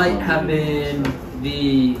 This might have been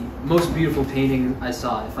the most beautiful painting I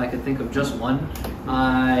saw, if I could think of just one.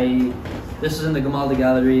 This is in the Gemäldegalerie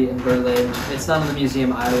Gallery in Berlin. It's not on the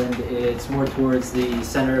museum island. It's more towards the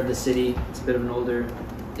center of the city. It's a bit of an older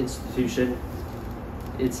institution.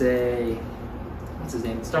 It's a, what's his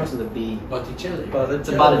name? It starts with a B. Botticelli. It's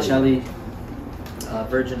a Botticelli,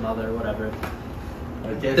 Virgin Mother, whatever.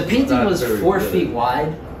 The painting was 4 feet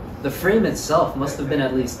wide. The frame itself must have been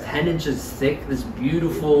at least 10 inches thick. This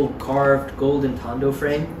beautiful carved golden tondo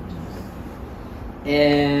frame.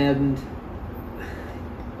 And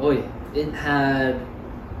oh yeah, it had,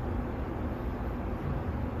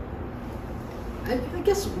 I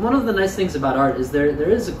guess one of the nice things about art is there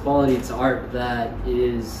is a quality to art that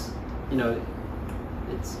is,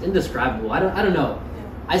 it's indescribable. I don't know.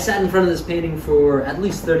 I sat in front of this painting for at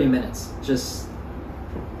least 30 minutes, just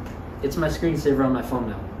it's my screensaver on my phone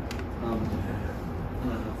now.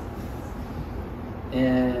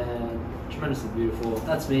 And tremendously beautiful.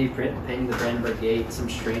 That's me painting the Brandenburg Gate. Some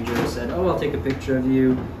stranger said, "Oh, I'll take a picture of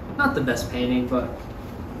you." Not the best painting, but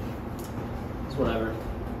it's whatever.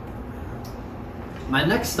 My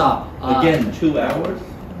next stop. Again, 2 hours?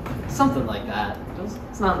 Something like that.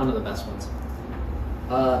 It's not one of the best ones.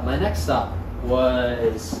 My next stop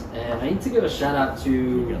was, and I need to give a shout out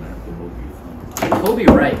to Toby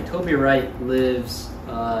Wright. Toby Wright lives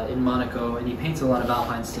in Monaco, and he paints a lot of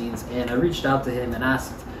alpine scenes. And I reached out to him and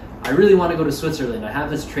asked, I really want to go to Switzerland. I have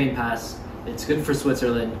this train pass. It's good for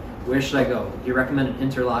Switzerland. Where should I go? He recommended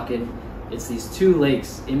Interlaken. It's these 2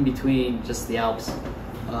 lakes in between just the Alps.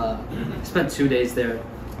 I spent 2 days there,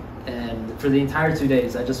 and for the entire 2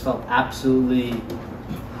 days, I just felt absolutely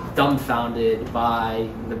dumbfounded by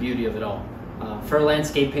the beauty of it all. For a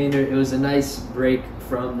landscape painter, it was a nice break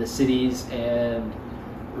from the cities and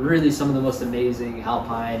really some of the most amazing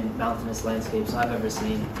alpine, mountainous landscapes I've ever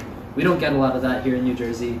seen. We don't get a lot of that here in New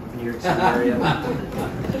Jersey, New York City area.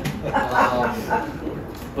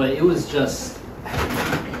 But it was just,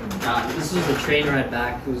 this was the train ride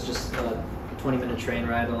back. It was just a 20-minute train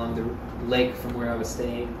ride along the lake from where I was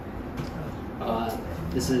staying.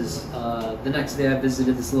 This is the next day I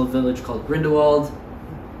visited this little village called Grindelwald.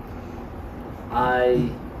 I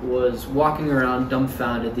was walking around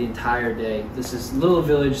dumbfounded the entire day. This is a little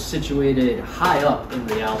village situated high up in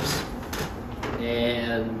the Alps.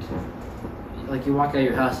 And like you walk out of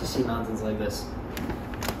your house, you see mountains like this.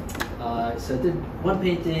 So I did one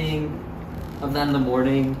painting of that in the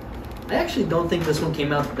morning. I actually don't think this one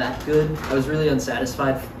came out that good. I was really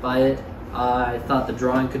unsatisfied by it. I thought the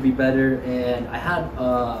drawing could be better, and I had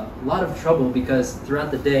a lot of trouble because throughout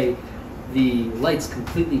the day, the lights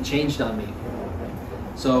completely changed on me.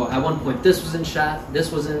 So at one point, this was in shadow,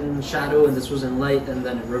 and this was in light, and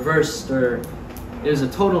then it reversed, or it was a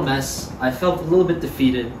total mess. I felt a little bit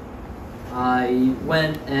defeated. I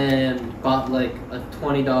went and bought like a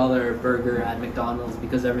 $20 burger at McDonald's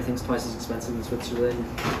because everything's twice as expensive in Switzerland.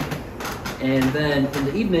 And then in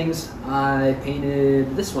the evenings, I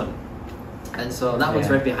painted this one. And so that one's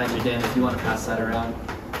right behind you, Dan, if you want to pass that around.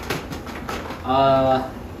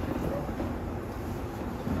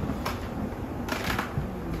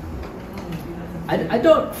 I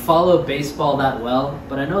don't follow baseball that well,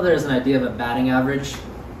 but I know there's an idea of a batting average.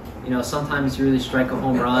 You know, sometimes you really strike a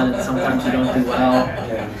home run, and sometimes you don't do well.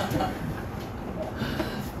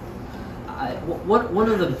 One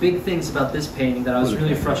of the big things about this painting that I was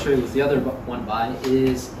really frustrated with the other one by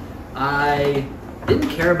is I didn't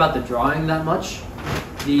care about the drawing that much.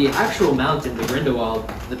 The actual mountain, the Grindelwald,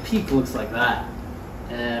 the peak looks like that.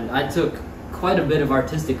 And I took quite a bit of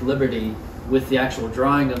artistic liberty with the actual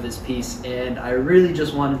drawing of this piece, and I really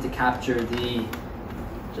just wanted to capture the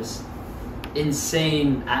just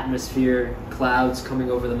insane atmosphere, clouds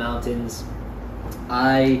coming over the mountains.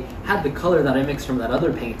 I had the color that I mixed from that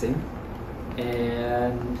other painting,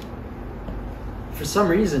 and for some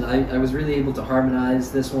reason I was really able to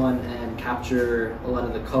harmonize this one and capture a lot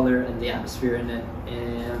of the color and the atmosphere in it.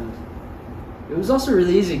 And it was also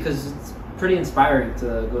really easy because it's pretty inspiring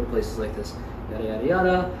to go to places like this. Yada yada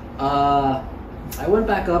yada. I went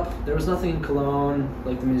back up. There was nothing in Cologne,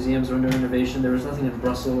 like the museums were under renovation. There was nothing in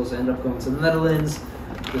Brussels. I ended up going to the Netherlands.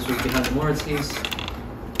 This was behind the Moritzkies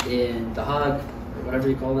in The Hague, or whatever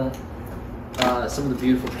you call that. Some of the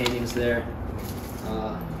beautiful paintings there.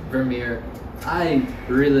 Vermeer. I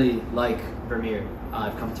really like Vermeer,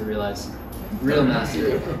 I've come to realize. Real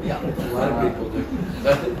master. Yeah, a lot of people do.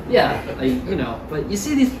 Yeah, you know, but you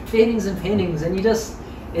see these paintings and you just,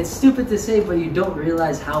 it's stupid to say, but you don't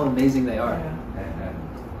realize how amazing they are.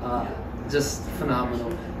 Just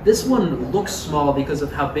phenomenal. This one looks small because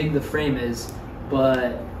of how big the frame is,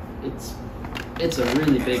 but it's a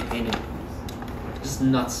really big painting. Just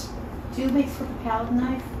nuts. Do you mix with the palette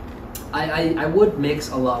knife? I would mix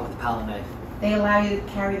a lot with the palette knife. They allow you to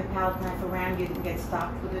carry the palette knife around, you didn't get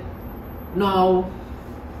stopped with it? No.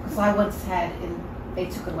 Because I once had, and they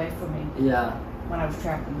took it away from me. Yeah. When I was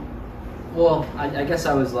traveling. Well, I guess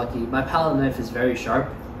I was lucky. My palette knife is very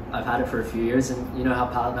sharp. I've had it for a few years, and you know how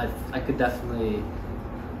palette knife, I could definitely,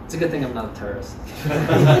 it's a good thing I'm not a terrorist.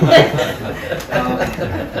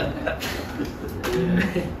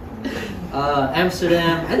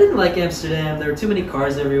 Amsterdam, I didn't like Amsterdam. There were too many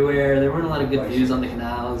cars everywhere. There weren't a lot of good views on the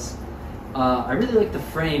canals. I really like the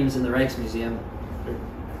frames in the Rijksmuseum.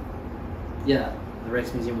 Yeah, the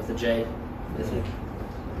Rijksmuseum with a J, I think.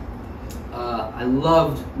 I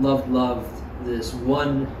loved this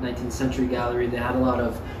one 19th century gallery. They had a lot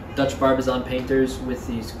of Dutch Barbizon painters with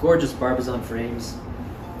these gorgeous Barbizon frames,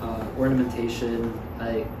 ornamentation.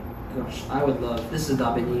 I gosh, I would love, this is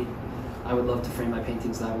Daubigny. I would love to frame my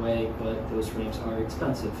paintings that way, but those frames are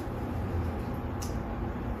expensive.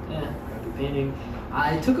 Yeah, crappy painting.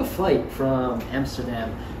 I took a flight from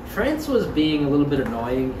Amsterdam. France was being a little bit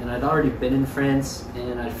annoying, and I'd already been in France,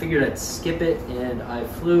 and I figured I'd skip it, and I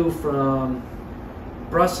flew from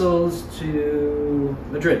Brussels to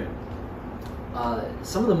Madrid.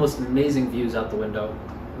 Some of the most amazing views out the window.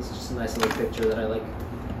 This is just a nice little picture that I like.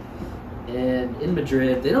 And in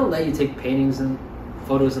Madrid, they don't let you take paintings and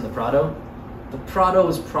photos in the Prado. The Prado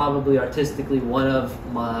was probably artistically one of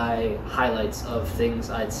my highlights of things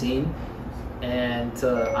I'd seen. And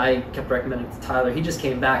I kept recommending it to Tyler. He just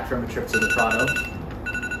came back from a trip to the Prado.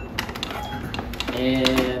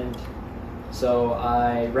 And so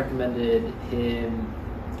I recommended him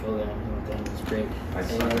go there, and he went there, and it was great. I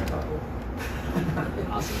saw that.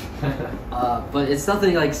 Awesome. But it's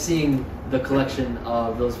nothing like seeing the collection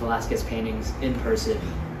of those Velázquez paintings in person.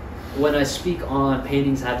 When I speak on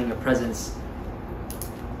paintings having a presence,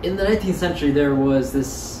 in the 19th century there was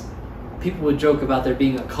this, people would joke about there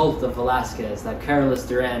being a cult of Velázquez, that Carolus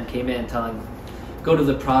Duran came in telling, go to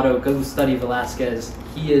the Prado, go study Velázquez,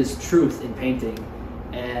 he is truth in painting.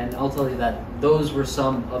 And I'll tell you that those were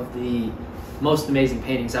some of the most amazing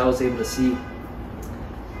paintings I was able to see.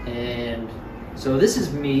 And so this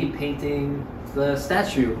is me painting the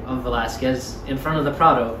statue of Velázquez in front of the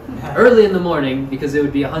Prado early in the morning, because it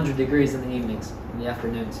would be 100 degrees in the evenings, in the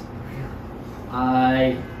afternoons.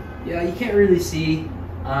 Yeah, you can't really see.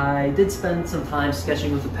 I did spend some time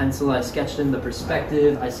sketching with a pencil. I sketched in the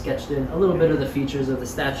perspective, I sketched in a little bit of the features of the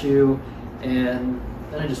statue, and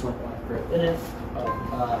then I just went for it. In it,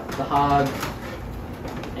 The Hague,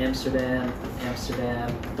 Amsterdam.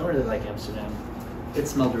 Don't really like Amsterdam. It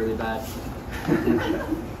smelled really bad.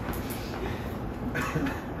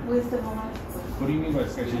 Where's the Velázquez? What do you mean by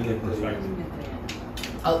sketching the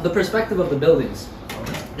perspective? The perspective of the buildings.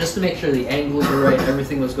 Just to make sure the angles were right,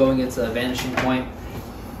 everything was going into a vanishing point.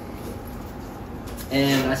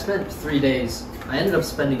 And I spent 3 days. I ended up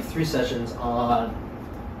spending 3 sessions on,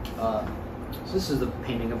 so this is the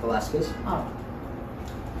painting of Velázquez. Oh.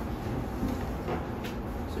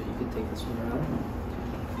 So you could take this one around.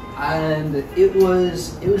 And it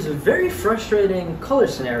was a very frustrating color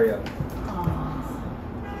scenario.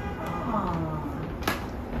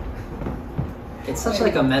 It's such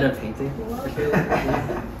like a meta painting.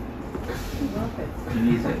 You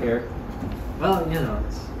need the hair. Well, you know,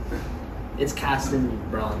 it's cast in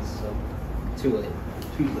bronze, so too late.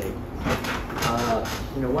 Too late.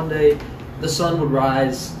 You know, one day the sun would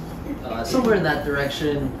rise somewhere in that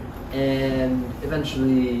direction, and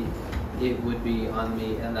eventually it would be on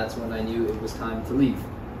me, and that's when I knew it was time to leave.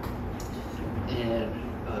 And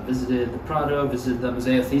visited the Prado, visited the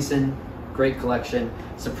Museo Thyssen, great collection.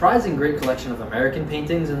 Surprising great collection of American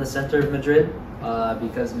paintings in the center of Madrid,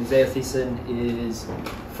 because Museo Thyssen is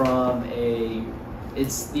from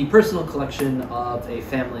it's the personal collection of a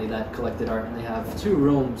family that collected art, and they have 2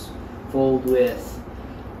 rooms filled with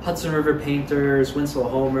Hudson River painters, Winslow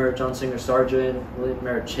Homer, John Singer Sargent, William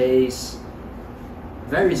Merritt Chase.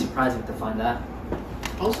 Very surprising to find that.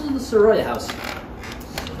 Also the Sorolla House.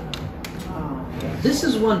 This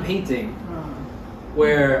is one painting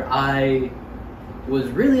where I was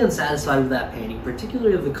really unsatisfied with that painting,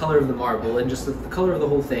 particularly of the color of the marble and just the color of the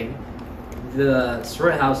whole thing. The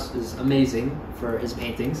Sorolla House is amazing for his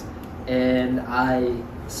paintings, and I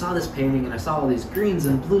saw this painting and I saw all these greens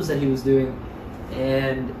and blues that he was doing.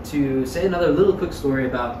 And to say another little quick story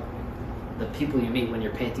about the people you meet when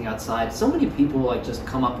you're painting outside, so many people like just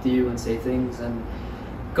come up to you and say things, and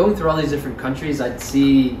going through all these different countries, I'd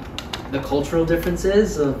see the cultural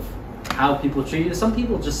differences of how people treat you. Some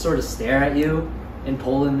people just sort of stare at you. In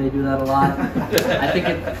Poland, they do that a lot. I think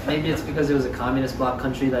maybe it's because it was a communist bloc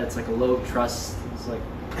country that it's like a low trust. It's like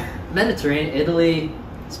Mediterranean, Italy,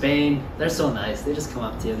 Spain, they're so nice. They just come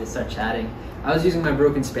up to you, they start chatting. I was using my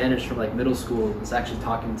broken Spanish from like middle school. I was actually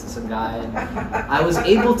talking to some guy, and I was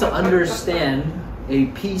able to understand a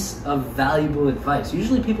piece of valuable advice.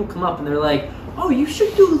 Usually people come up and they're like, oh, you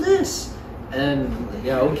should do this. And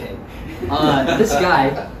yeah, okay. This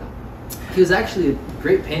guy, he was actually a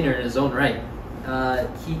great painter in his own right.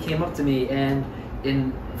 He came up to me, and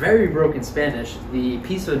in very broken Spanish, the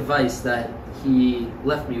piece of advice that he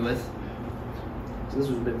left me with, so this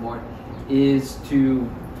was a bit more, is to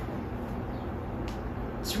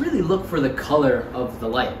really look for the color of the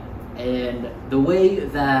light, and the way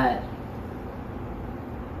that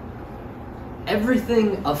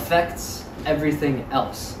everything affects everything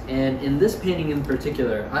else. And in this painting in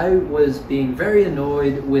particular, I was being very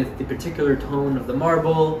annoyed with the particular tone of the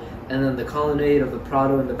marble, and then the colonnade of the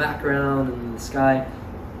Prado in the background, and the sky.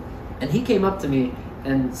 And he came up to me,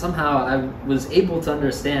 and somehow I was able to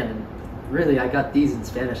understand. And really, I got D's in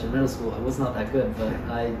Spanish in middle school. I was not that good, but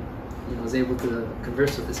I was able to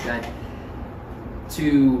converse with this guy.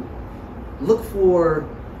 To look for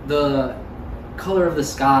the color of the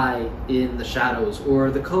sky in the shadows, or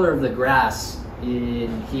the color of the grass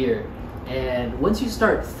in here. And once you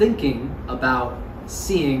start thinking about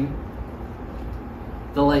seeing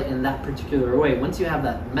the light in that particular way, once you have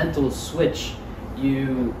that mental switch,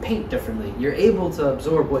 you paint differently. You're able to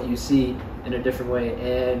absorb what you see in a different way,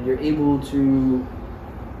 and you're able to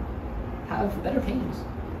have better paintings.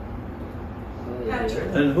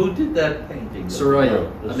 And who did that painting? Sorolla.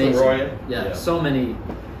 The Amazing. Sorolla? Yeah, so many.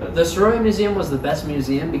 The Sorolla Museum was the best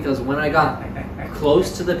museum because when I got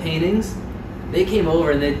close to the paintings, they came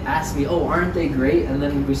over and they asked me, "Oh, aren't they great?" And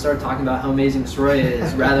then we started talking about how amazing Sorolla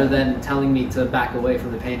is, rather than telling me to back away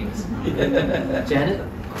from the paintings. Janet?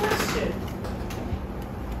 Question.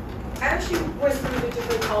 As you went through the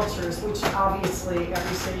different cultures, which obviously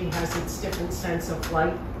every city has its different sense of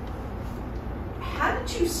light, how did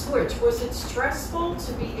you switch? Was it stressful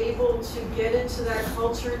to be able to get into that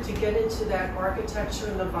culture, to get into that architecture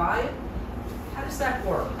and the vibe? How does that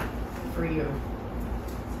work for you?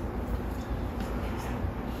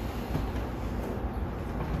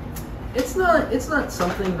 It's not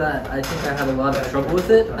something that I think I had a lot of trouble with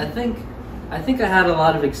it. I think I had a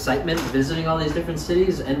lot of excitement visiting all these different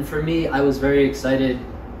cities, and for me, I was very excited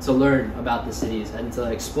to learn about the cities and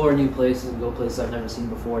to explore new places and go places I've never seen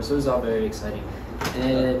before. So it was all very exciting.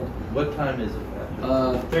 And what time is it?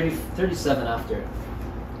 37 after.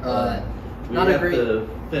 We not a have great. to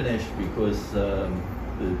finish because the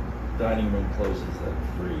dining room closes at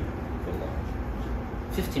 3 for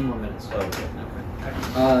lunch. 15 more minutes. Okay.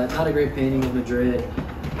 Not a great painting of Madrid.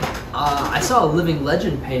 I saw a living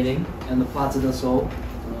legend painting in the Plaza del Sol.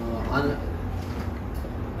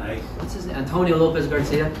 Nice. What's his name? Antonio Lopez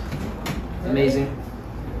Garcia. Amazing.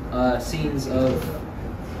 Scenes of,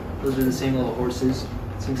 those are the same little horses.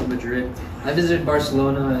 Scenes of Madrid. I visited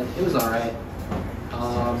Barcelona. It was alright.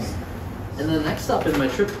 And the next stop in my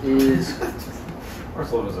trip is.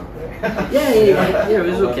 Barcelona's okay. Yeah, it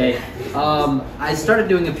was okay. I started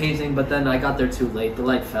doing a painting, but then I got there too late. The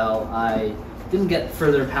light fell. I didn't get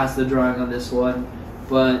further past the drawing on this one.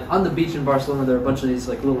 But on the beach in Barcelona, there were a bunch of these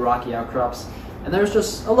like little rocky outcrops. And there was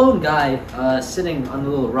just a lone guy sitting on the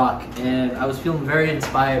little rock. And I was feeling very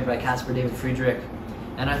inspired by Caspar David Friedrich.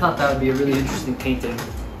 And I thought that would be a really interesting painting.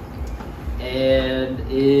 And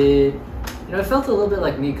it felt a little bit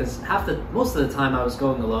like me because most of the time I was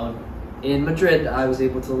going alone. In Madrid, I was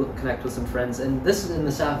able to connect with some friends, and this is in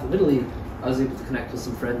the south of Italy, I was able to connect with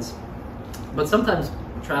some friends. But sometimes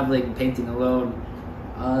traveling and painting alone,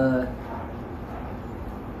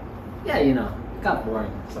 it got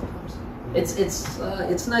boring sometimes.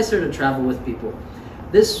 It's nicer to travel with people.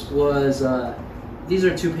 These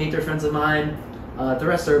are two painter friends of mine. The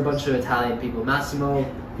rest are a bunch of Italian people. Massimo,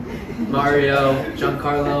 Mario,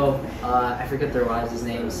 Giancarlo, I forget their wives'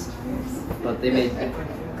 names, but they made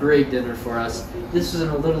great dinner for us. This was in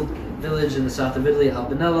a little village in the south of Italy,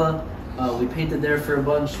 Albanella. We painted there for a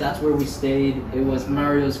bunch. That's where we stayed. It was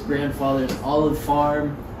Mario's grandfather's olive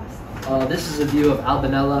farm. This is a view of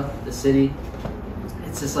Albanella, the city.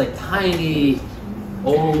 It's this like tiny,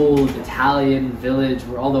 old Italian village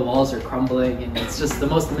where all the walls are crumbling, and it's just the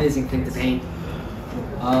most amazing thing to paint.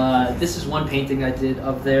 This is one painting I did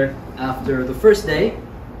of there after the first day.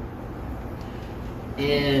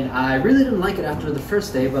 And I really didn't like it after the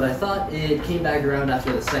first day, but I thought it came back around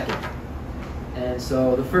after the second. And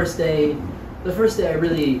so the first day I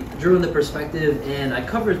really drew in the perspective and I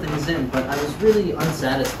covered things in, but I was really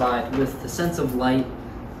unsatisfied with the sense of light,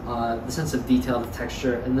 the sense of detail, the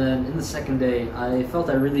texture. And then in the second day, I felt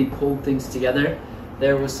I really pulled things together.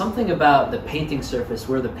 There was something about the painting surface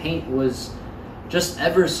where the paint was just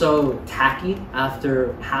ever so tacky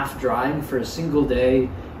after half drying for a single day,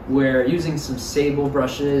 where using some sable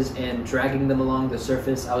brushes and dragging them along the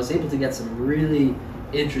surface, I was able to get some really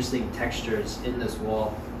interesting textures in this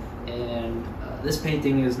wall. And this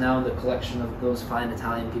painting is now in the collection of those fine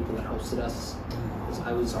Italian people that hosted us.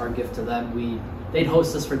 I was our gift to them. They'd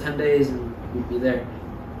host us for 10 days and we'd be there.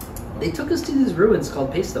 They took us to these ruins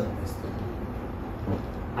called Paestum.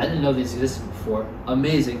 I didn't know these existed before.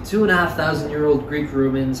 Amazing. 2,500-year-old Greek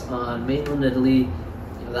ruins on mainland Italy.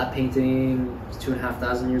 That painting is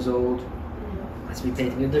 2,500 years old. Let's be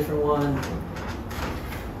painting a different one.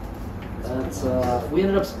 We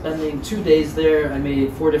ended up spending 2 days there. I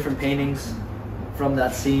made 4 different paintings from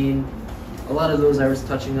that scene. A lot of those I was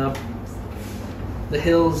touching up. The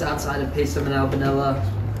hills outside of Paestum and Albanella,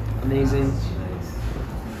 amazing.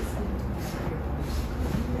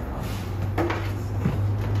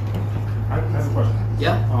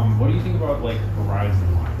 Yeah. What do you think about like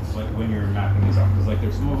horizon lines, like when you're mapping these out? Because like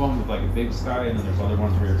there's some of them with like a big sky, and then there's other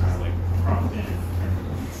ones where you're kind of like cropped in. And,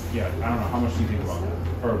 yeah, I don't know. How much do you think about that,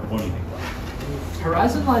 or what do you think about it?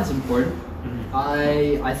 Horizon line's important.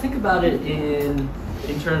 I think about it in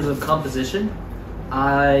terms of composition.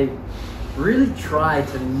 I really try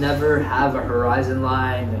to never have a horizon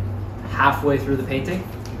line halfway through the painting.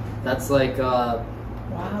 That's like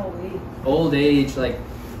old age, like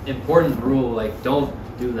important rule. Like don't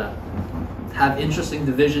do that. Have interesting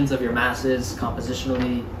divisions of your masses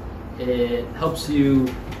compositionally. It helps you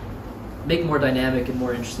make more dynamic and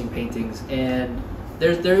more interesting paintings. And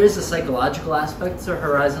there is a psychological aspect to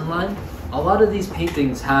horizon line. A lot of these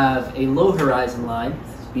paintings have a low horizon line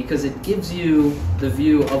because it gives you the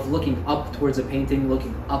view of looking up towards a painting,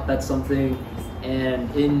 looking up at something. And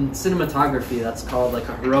in cinematography, that's called like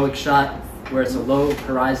a heroic shot, where it's a low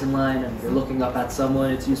horizon line and you're looking up at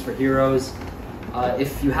someone. It's used for heroes.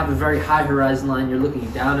 If you have a very high horizon line, you're looking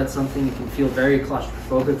down at something, it can feel very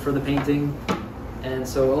claustrophobic for the painting. And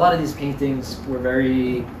so a lot of these paintings were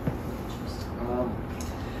very,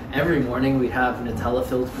 every morning we have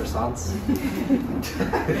Nutella-filled croissants.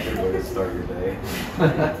 Good way to start your day.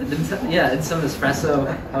 Yeah, and some espresso.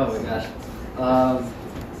 Oh my gosh.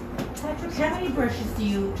 Patrick, how many brushes do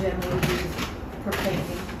you generally use for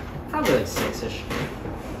painting? Probably like 6-ish.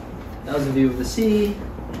 That was a view of the sea.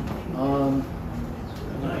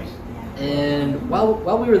 Nice. And while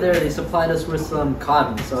we were there, they supplied us with some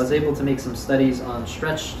cotton, so I was able to make some studies on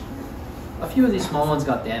stretched. A few of these small ones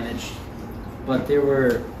got damaged, but they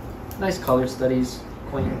were nice color studies,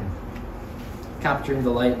 quaint, capturing the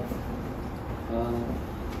light.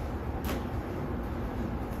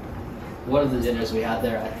 One of the dinners we had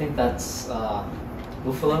there, I think that's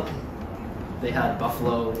buffalo. They had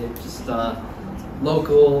buffalo, it just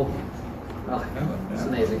local. Oh, it's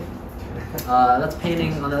amazing. That's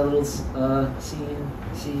painting on that little scene.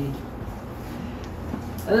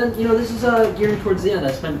 And then, you know, this is gearing towards the end.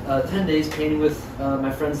 I spent 10 days painting with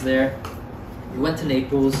my friends there. We went to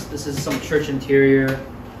Naples. This is some church interior.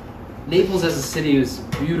 Naples as a city is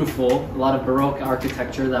beautiful. A lot of Baroque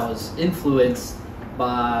architecture that was influenced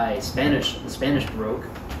by the Spanish Baroque.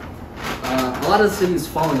 A lot of the city is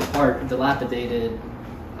falling apart, dilapidated,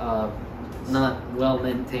 not well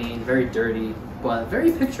maintained, very dirty, but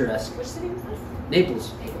very picturesque. Which city was this?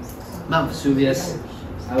 Naples. Mount Vesuvius.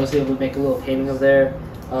 I was able to make a little painting of there.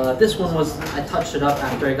 This one was, I touched it up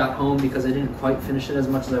after I got home because I didn't quite finish it as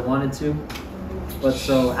much as I wanted to. But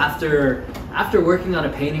so after working on a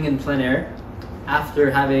painting in plein air, after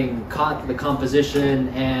having caught the composition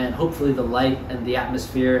and hopefully the light and the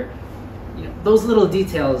atmosphere, you know, those little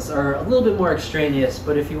details are a little bit more extraneous,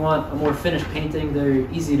 but if you want a more finished painting, they're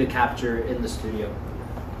easy to capture in the studio.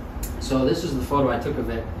 So this is the photo I took of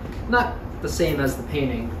it. Not the same as the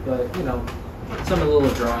painting, but you know, some of the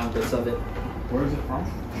little drawing bits of it. Where is it from?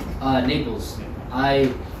 Naples. I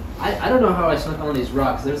don't know how I snuck on these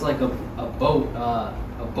rocks. There's like a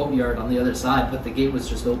boatyard on the other side, but the gate was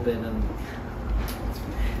just open and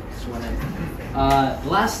just went in. The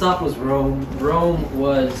last stop was Rome. Rome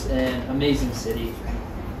was an amazing city.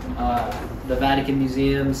 The Vatican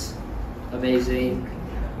museums, amazing.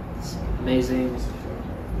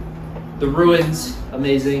 The ruins,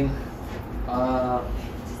 amazing.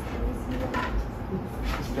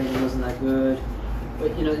 This painting wasn't that good.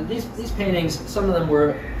 But you know, these paintings, some of them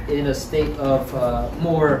were in a state of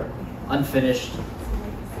more unfinished.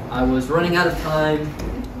 I was running out of time.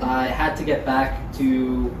 I had to go back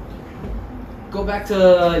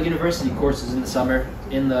to university courses in the summer,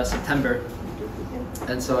 in the September.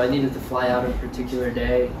 And so I needed to fly out on a particular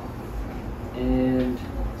day. And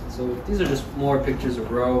so these are just more pictures of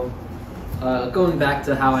Rome. Going back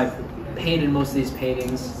to how I painted most of these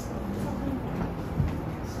paintings.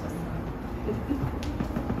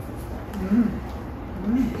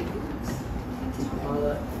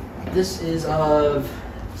 This is of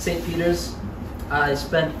St. Peter's. I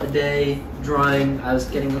spent a day drawing. I was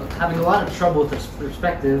having a lot of trouble with the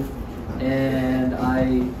perspective, and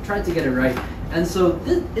I tried to get it right. And so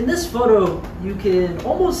in this photo, you can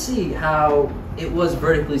almost see how it was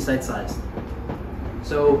vertically sight-sized.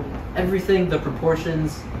 So everything, the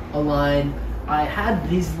proportions align. I had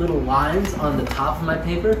these little lines on the top of my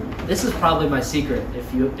paper. This is probably my secret.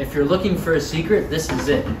 If you're looking for a secret, this is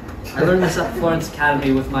it. I learned this at Florence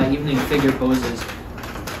Academy with my evening figure poses.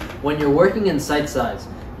 When you're working in sight size,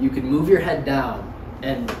 you can move your head down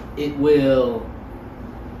and it will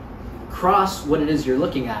cross what it is you're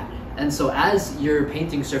looking at. And so as your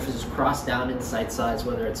painting surfaces cross down in sight size,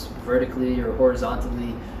 whether it's vertically or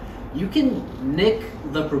horizontally, you can nick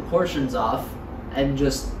the proportions off and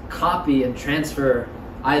just copy and transfer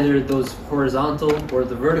either those horizontal or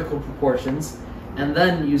the vertical proportions, and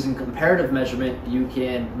then using comparative measurement you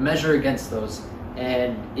can measure against those,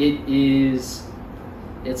 and it's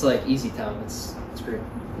like easy town. It's great.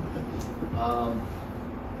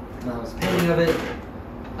 And I was painting of it.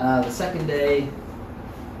 The second day,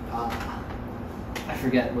 I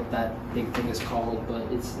forget what that big thing is called, but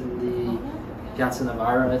it's in the Piazza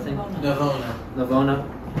Navara, I think. Navona.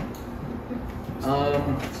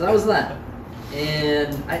 So that was that.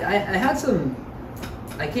 And I had some,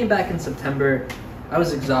 I came back in September, I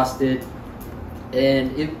was exhausted,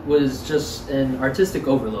 and it was just an artistic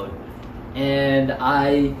overload. And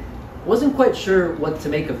I wasn't quite sure what to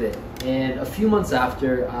make of it. And a few months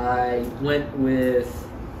after, I went with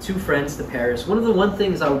 2 friends to Paris. One of the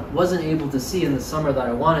things I wasn't able to see in the summer that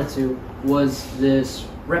I wanted to was this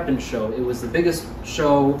Repin show. It was the biggest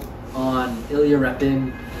show on Ilya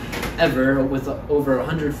Repin ever, with over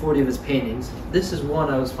 140 of his paintings. This is one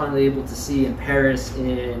I was finally able to see in Paris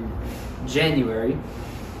in January.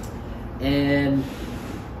 And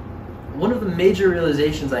one of the major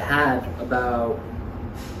realizations I had about,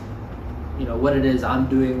 you know, what it is I'm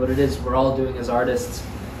doing, what it is we're all doing as artists,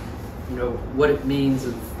 you know, what it means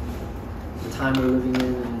of the time we're living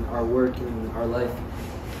in and our work and our life.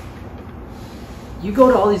 You go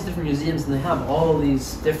to all these different museums and they have all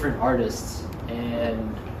these different artists,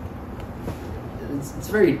 and it's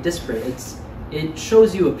very disparate. It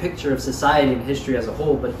shows you a picture of society and history as a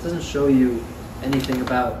whole, but it doesn't show you anything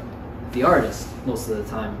about the artist most of the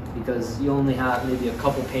time, because you only have maybe a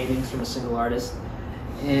couple paintings from a single artist.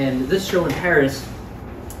 And this show in Paris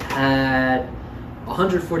had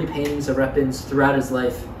 140 paintings of Repin's throughout his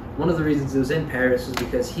life. One of the reasons it was in Paris was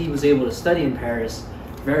because he was able to study in Paris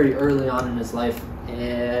very early on in his life.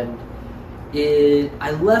 And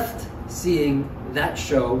I left seeing that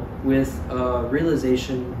show with a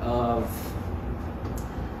realization of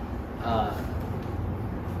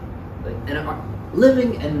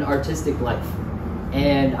living an artistic life.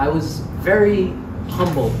 And I was very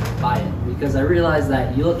humbled by it, because I realized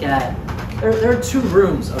that you look at, there are 2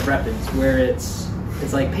 rooms of Repin's where it's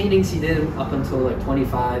like paintings he did up until like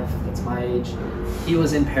 25, that's my age. He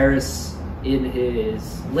was in Paris in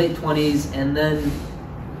his late 20s, and then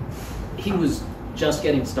he was just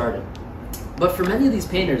getting started. But for many of these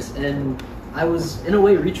painters, and I was in a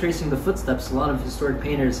way retracing the footsteps, a lot of historic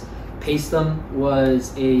painters, Paestum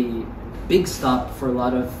was a big stop for a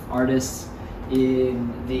lot of artists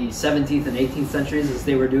in the 17th and 18th centuries, as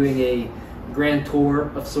they were doing a grand tour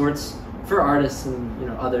of sorts for artists and, you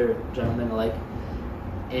know, other gentlemen alike.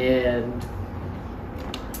 And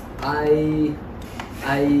I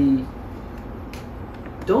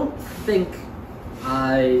don't think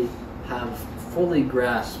I have fully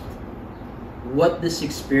grasped what this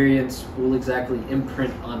experience will exactly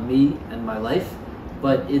imprint on me and my life,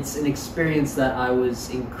 but it's an experience that I was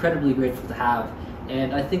incredibly grateful to have.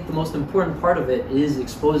 And I think the most important part of it is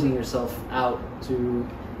exposing yourself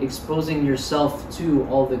exposing yourself to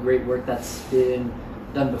all the great work that's been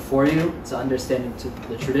done before you, to understanding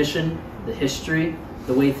the tradition, the history,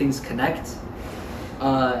 the way things connect.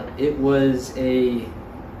 It was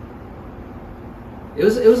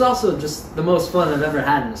also just the most fun I've ever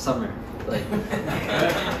had in the summer. Like,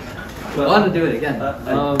 I want to do it again.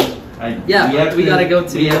 We gotta go to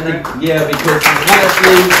dinner. Yeah, because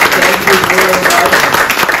honestly, thank you very much.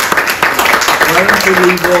 Trying to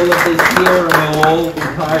leave all of this here, and we'll all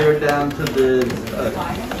retire down to the.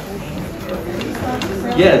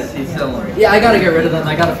 Yes, he's selling. Yeah, I gotta get rid of them.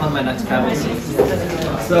 I gotta fund my next travel.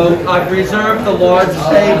 So I've reserved the large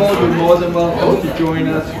table. You're more than welcome to join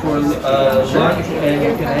us for lunch, and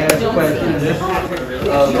you can ask questions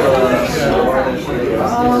of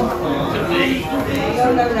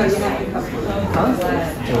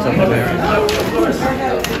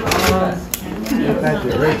Thank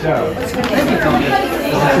you. Great job. Thank you, Tony.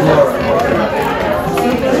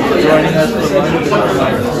 Joining us for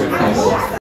lunch.